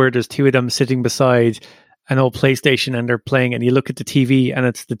one where there's two of them sitting beside an old PlayStation and they're playing, and you look at the TV and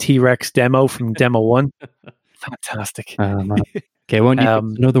it's the T-Rex demo from Demo 1. Fantastic. Okay, won't you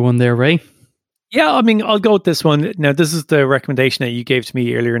another one there, Ray? Yeah, I mean, I'll go with this one. Now, this is the recommendation that you gave to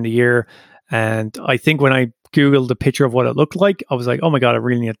me earlier in the year. And I think when I Googled the picture of what it looked like, I was like, oh my God, I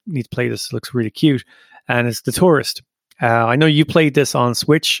really need to play this. It looks really cute. And it's The Tourist. I know you played this on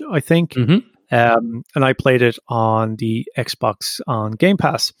Switch, I think. And I played it on the Xbox on Game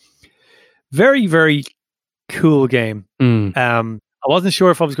Pass. Very, very cool game. I wasn't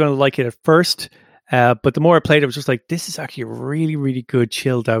sure if I was going to like it at first, but the more I played, I was just like, this is actually a really, really good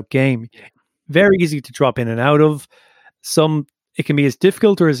chilled out game. Very easy to drop in and out of. It can be as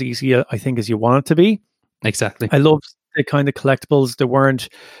difficult or as easy, I think, as you want it to be. Exactly. I loved the kind of collectibles that weren't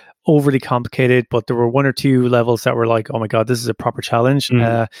overly complicated, but there were one or two levels that were like, oh my God, this is a proper challenge.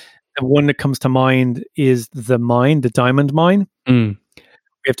 The one that comes to mind is the diamond mine.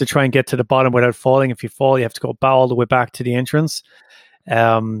 You have to try and get to the bottom without falling. If you fall, you have to go all the way back to the entrance.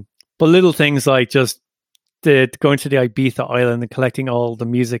 But little things like just going to the Ibiza island and collecting all the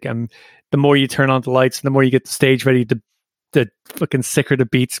music, and the more you turn on the lights, the more you get the stage ready, the fucking sicker the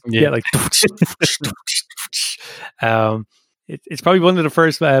beats get. Like, it's probably one of the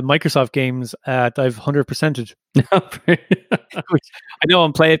first Microsoft games that I've 100%ed. I know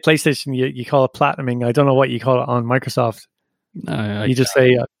on PlayStation you call it platinuming. I don't know what you call it on Microsoft. You just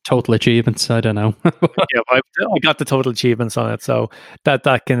say total achievements. I don't know. Yeah, I got the total achievements on it, so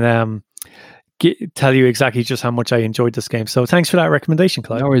that can tell you exactly just how much I enjoyed this game. So thanks for that recommendation,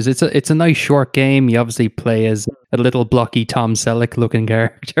 Clive. No worries. It's a nice short game. You obviously play as a little blocky Tom Selleck looking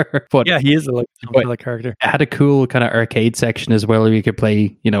character, but yeah, he is a Tom Selleck character. It had a cool kind of arcade section as well, where you could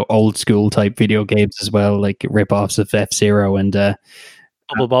play old school type video games as well, like rip-offs of F-Zero and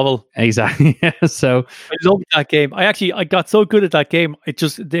Bubble. Exactly. So I loved that game. I got so good at that game.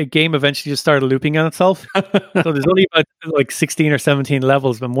 The game eventually just started looping on itself. So there's only about 16 or 17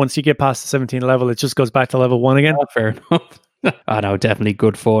 levels, but once you get past the 17th level, it just goes back to level 1 again. Oh, fair enough. I know, definitely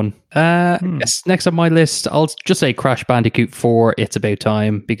good fun. Yes, next on my list, I'll just say Crash Bandicoot 4, It's About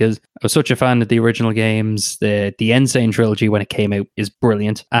Time, because I was such a fan of the original games. The N. Sane trilogy, when it came out, is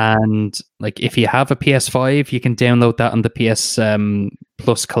brilliant. And if you have a PS5, you can download that on the PS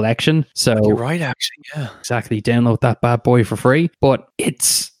Plus collection. So you're right, actually, yeah. Exactly, download that bad boy for free. But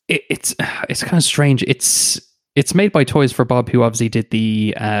it's kind of strange. It's made by Toys for Bob, who obviously did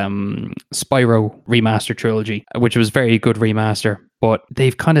the Spyro remaster trilogy, which was very good remaster. But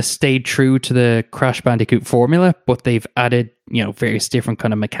they've kind of stayed true to the Crash Bandicoot formula, but they've added, various different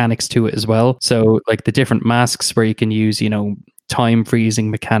kind of mechanics to it as well. So, the different masks where you can use, time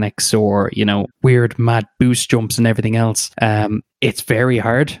freezing mechanics or, weird mad boost jumps and everything else. It's very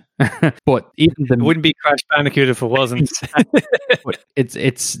hard. But even it wouldn't be Crash Bandicoot if it wasn't. But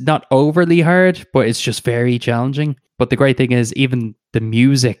it's not overly hard, but it's just very challenging. But the great thing is, even the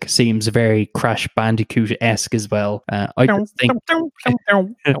music seems very Crash Bandicoot-esque as well. I just think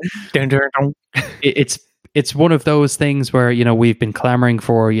it's one of those things where, we've been clamoring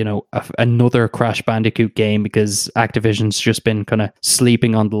for, another Crash Bandicoot game because Activision's just been kind of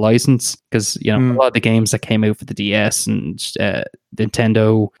sleeping on the license because, a lot of the games that came out for the DS and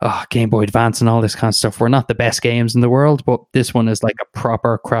Nintendo, Game Boy Advance and all this kind of stuff were not the best games in the world, but this one is like a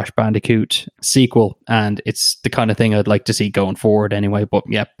proper Crash Bandicoot sequel, and it's the kind of thing I'd like to see going forward anyway. But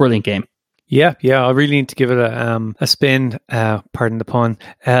yeah, brilliant game. Yeah, I really need to give it a spin. Pardon the pun.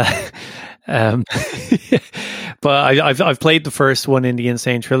 But I've played the first one in the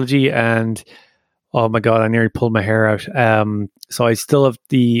Insane Trilogy, and oh my god, I nearly pulled my hair out. So I still have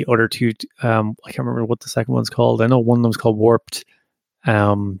the other two. I can't remember what the second one's called. I know one of them's called Warped.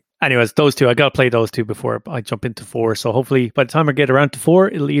 Anyways, those two, I got to play those two before I jump into 4. So hopefully by the time I get around to 4,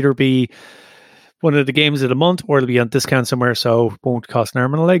 it'll either be one of the games of the month or it'll be on discount somewhere, so it won't cost an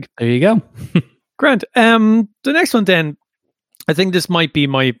arm and a leg. There you go. Grant. The next one then, I think this might be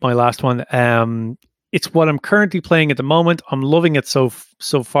my last one. It's what I'm currently playing at the moment. I'm loving it so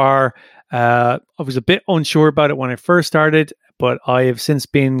far. I was a bit unsure about it when I first started, but I have since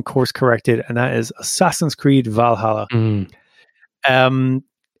been course corrected, and that is Assassin's Creed Valhalla.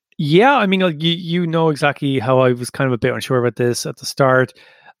 Yeah, I mean, you know exactly how I was kind of a bit unsure about this at the start.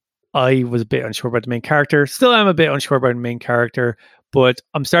 I was a bit unsure about the main character. Still am a bit unsure about the main character, but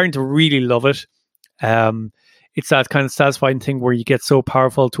I'm starting to really love it. It's that kind of satisfying thing where you get so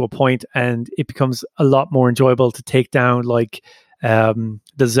powerful to a point and it becomes a lot more enjoyable to take down like the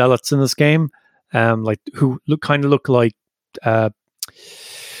zealots in this game, like who look like Teuton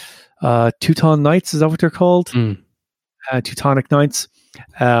Knights. Is that what they're called? Teutonic Knights.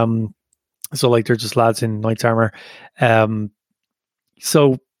 So like they're just lads in knight's armor.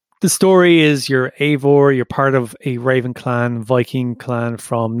 So the story is you're Eivor, you're part of a Raven clan, Viking clan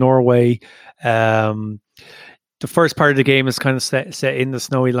from Norway. The first part of the game is kind of set in the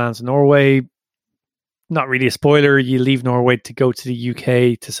snowy lands of Norway. Not really a spoiler. You leave Norway to go to the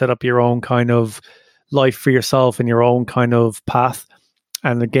UK to set up your own kind of life for yourself and your own kind of path.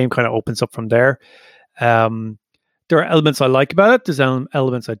 And the game kind of opens up from there. There are elements I like about it. There's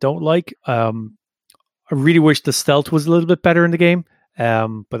elements I don't like. I really wish the stealth was a little bit better in the game,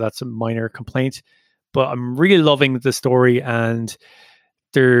 but that's a minor complaint. But I'm really loving the story, and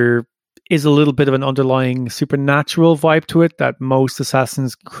there is a little bit of an underlying supernatural vibe to it that most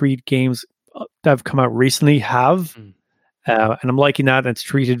Assassin's Creed games that have come out recently have. And I'm liking that, and it's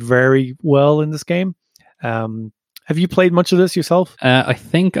treated very well in this game. Have you played much of this yourself? I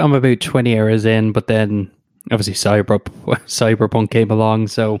think I'm about 20 hours in, but then obviously Cyberpunk came along,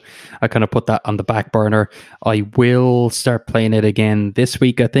 so I kind of put that on the back burner. I will start playing it again this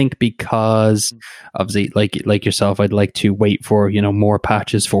week, I think, because obviously, like yourself, I'd like to wait for more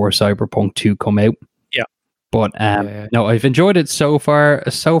patches for Cyberpunk to come out. Yeah, but no, I've enjoyed it so far.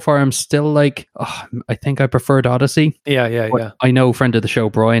 So far, I'm still like, I think I preferred Odyssey. Yeah. I know friend of the show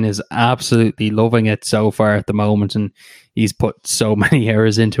Brian is absolutely loving it so far at the moment, and he's put so many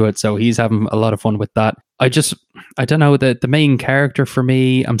hours into it, so he's having a lot of fun with that. I don't know, the main character for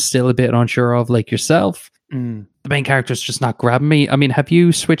me, I'm still a bit unsure of, like yourself. The main character's just not grabbing me. I mean, have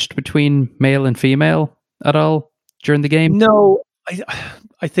you switched between male and female at all during the game? No,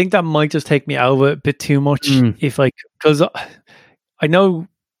 I think that might just take me out of it a bit too much. Because I know,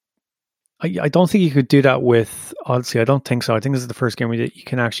 I don't think you could do that with Odyssey. I don't think so. I think this is the first game that you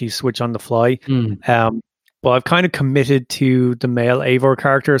can actually switch on the fly. But I've kind of committed to the male Eivor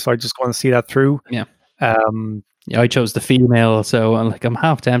character, so I just want to see that through. Yeah. I chose the female, so I'm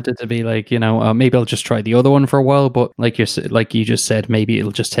half tempted to be like, maybe I'll just try the other one for a while. But like you just said, maybe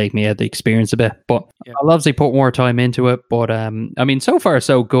it'll just take me out of the experience a bit. But I'll obviously put more time into it. But I mean, so far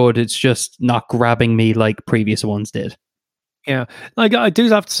so good. It's just not grabbing me like previous ones did. Yeah, like I do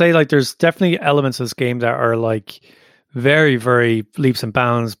have to say, like there's definitely elements of this game that are like very, very leaps and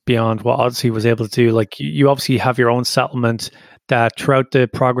bounds beyond what Odyssey was able to do. Like you obviously have your own settlement that throughout the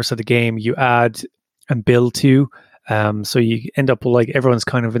progress of the game you add and build to. So you end up with like everyone's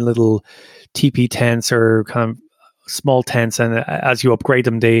kind of in little teepee tents or kind of small tents, and as you upgrade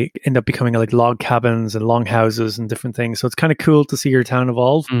them, they end up becoming like log cabins and longhouses and different things. So it's kind of cool to see your town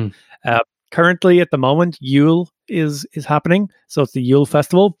evolve. Currently, at the moment, Yule is happening. So it's the Yule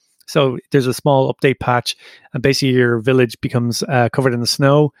Festival. So there's a small update patch, and basically your village becomes covered in the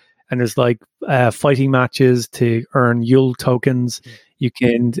snow, and there's like fighting matches to earn Yule tokens. You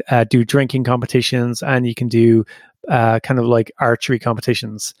can do drinking competitions, and you can do kind of like archery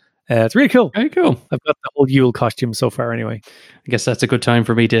competitions. It's really cool. Very cool. I've got the whole Yule costume so far anyway. I guess that's a good time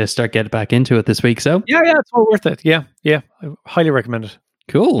for me to start getting back into it this week. So Yeah, it's all worth it. Yeah. I highly recommend it.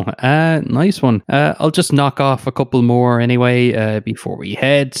 cool. Nice one. I'll just knock off a couple more anyway before we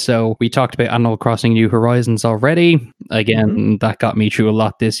head. So we talked about Animal Crossing New Horizons already. Again, that got me through a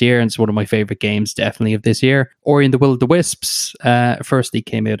lot this year, and it's one of my favorite games definitely of this year. Ori and the Will of the Wisps firstly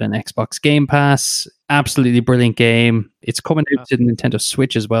came out on Xbox Game Pass. Absolutely brilliant game. It's coming out to the Nintendo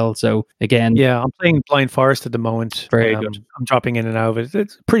Switch as well. So again, yeah, I'm playing Blind Forest at the moment. Very good. I'm dropping in and out of it.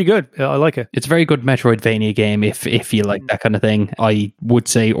 It's pretty good. I like it. It's a very good Metroidvania game if you like that kind of thing. I would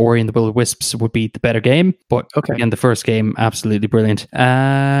say Ori and the Will of the Wisps would be the better game, but again, the first game, absolutely brilliant.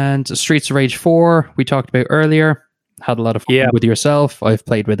 And Streets of Rage 4, we talked about earlier. Had a lot of fun with yourself. I've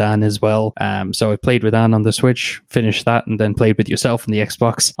played with Anne as well. So I played with Anne on the Switch, finished that, and then played with yourself on the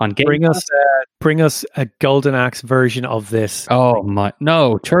Xbox on Game Pass. Bring us a Golden Axe version of this. Oh my,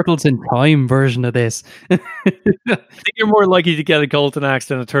 no, Turtles in Time version of this. I think you're more likely to get a Golden Axe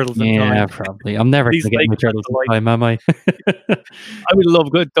than a Turtles in Time. Yeah, probably. I'm never going to get my Turtles in Time, am I? I would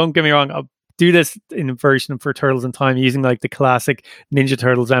love good. Don't get me wrong. I'll do this in a version for Turtles in Time using like the classic Ninja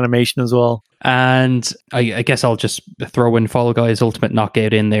Turtles animation as well. And I guess I'll just throw in Fall Guys Ultimate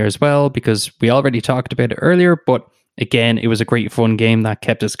Knockout in there as well, because we already talked about it earlier, but again, it was a great fun game that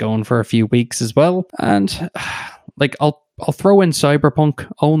kept us going for a few weeks as well. And like I'll throw in Cyberpunk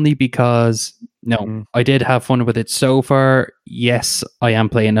only because I did have fun with it so far. Yes, I am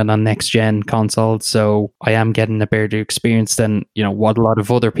playing it on next gen consoles, so I am getting a better experience than what a lot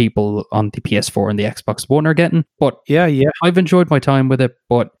of other people on the PS4 and the Xbox One are getting. But yeah, I've enjoyed my time with it,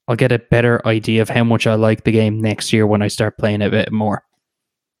 but I'll get a better idea of how much I like the game next year when I start playing it a bit more.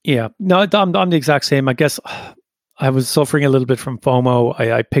 Yeah, no, I'm the exact same. I guess I was suffering a little bit from FOMO.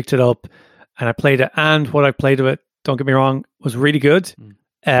 I picked it up and I played it, and what I played of it, don't get me wrong, was really good.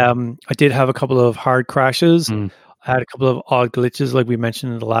 I did have a couple of hard crashes. I had a couple of odd glitches, like we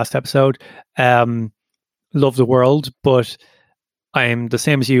mentioned in the last episode. Love the world, but I'm the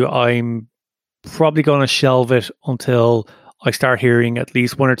same as you. I'm probably going to shelve it until I start hearing at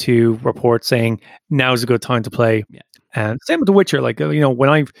least one or two reports saying now's a good time to play. Yeah. And same with The Witcher. Like, when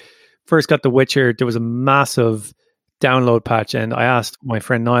I first got The Witcher, there was a massive download patch, and I asked my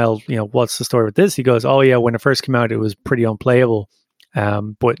friend Niall, what's the story with this? He goes, oh yeah, when it first came out, it was pretty unplayable.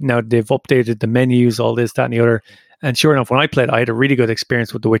 But now they've updated the menus, all this, that, and the other. And sure enough, when I played, I had a really good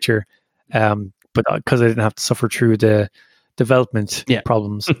experience with The Witcher. But because I didn't have to suffer through the development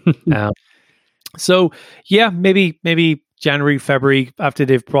problems. So yeah, maybe January, February, after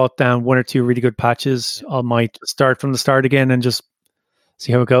they've brought down one or two really good patches, I might start from the start again and just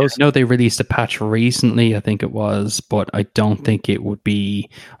see how it goes. I know they released a patch recently, I think it was, but I don't think it would be.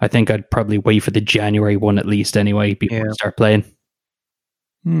 I think I'd probably wait for the January one at least anyway before I start playing.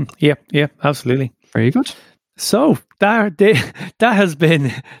 Yeah, absolutely. Very good. So that has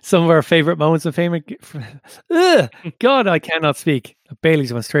been some of our favorite moments and favorite. God, I cannot speak.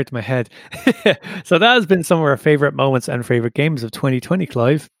 Bailey's went straight to my head. So that has been some of our favorite moments and favorite games of 2020.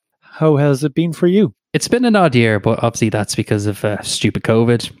 Clive, how has it been for you? It's been an odd year, but obviously that's because of stupid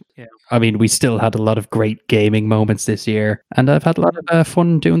COVID. Yeah. I mean, we still had a lot of great gaming moments this year, and I've had a lot of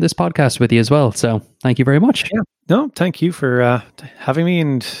fun doing this podcast with you as well. So thank you very much. Yeah. No, thank you for having me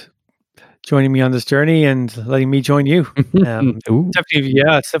and joining me on this journey and letting me join you. It's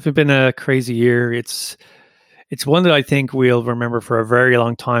definitely been a crazy year. It's one that I think we'll remember for a very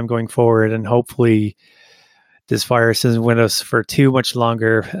long time going forward, and hopefully this virus isn't with us for too much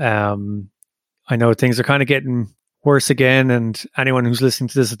longer. I know things are kind of getting worse again, and anyone who's listening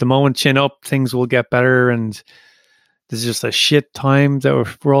to this at the moment, chin up, things will get better. And this is just a shit time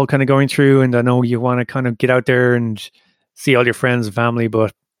that we're all kind of going through. And I know you want to kind of get out there and see all your friends and family,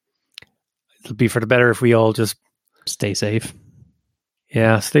 but it'll be for the better if we all just stay safe.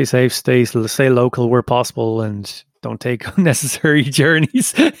 Yeah, stay safe, stay local where possible, and don't take unnecessary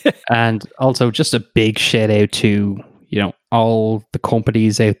journeys. And also just a big shout out to, all the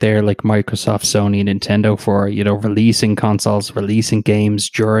companies out there like Microsoft, Sony, and Nintendo for, releasing consoles, releasing games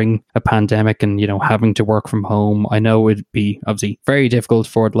during a pandemic and, having to work from home. I know it'd be obviously very difficult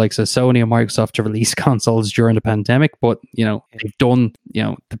for the likes of Sony and Microsoft to release consoles during the pandemic, but, they've done,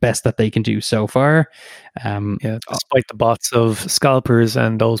 the best that they can do so far. Despite the bots of scalpers,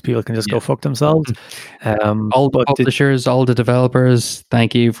 and those people can just go fuck themselves. All the publishers, all the developers,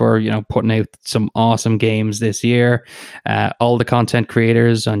 thank you for, putting out some awesome games this year. all the content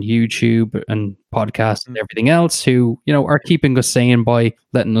creators on YouTube and podcasts and everything else who, are keeping us sane by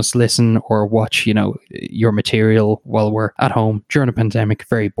letting us listen or watch, your material while we're at home during a pandemic,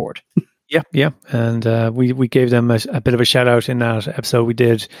 very bored. Yeah. And we gave them a bit of a shout out in that episode we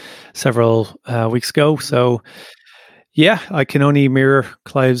did several weeks ago. So, yeah, I can only mirror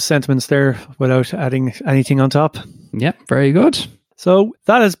Clive's sentiments there without adding anything on top. Yeah, very good. So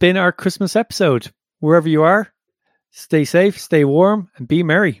that has been our Christmas episode. Wherever you are, stay safe, stay warm, and be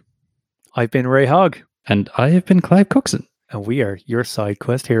merry. I've been Ray Hogg. And I have been Clive Cookson. And we are your side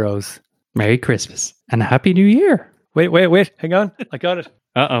quest heroes. Merry Christmas and a Happy New Year. Wait. Hang on. I got it.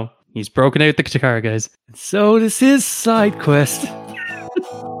 Uh-oh. He's broken out the guitar, guys. So this is Side Quest.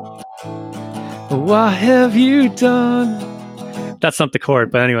 What have you done? That's not the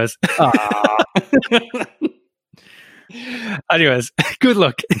chord, but anyways. Anyways, good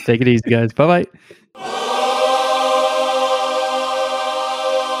luck. Take it easy, guys. Bye-bye.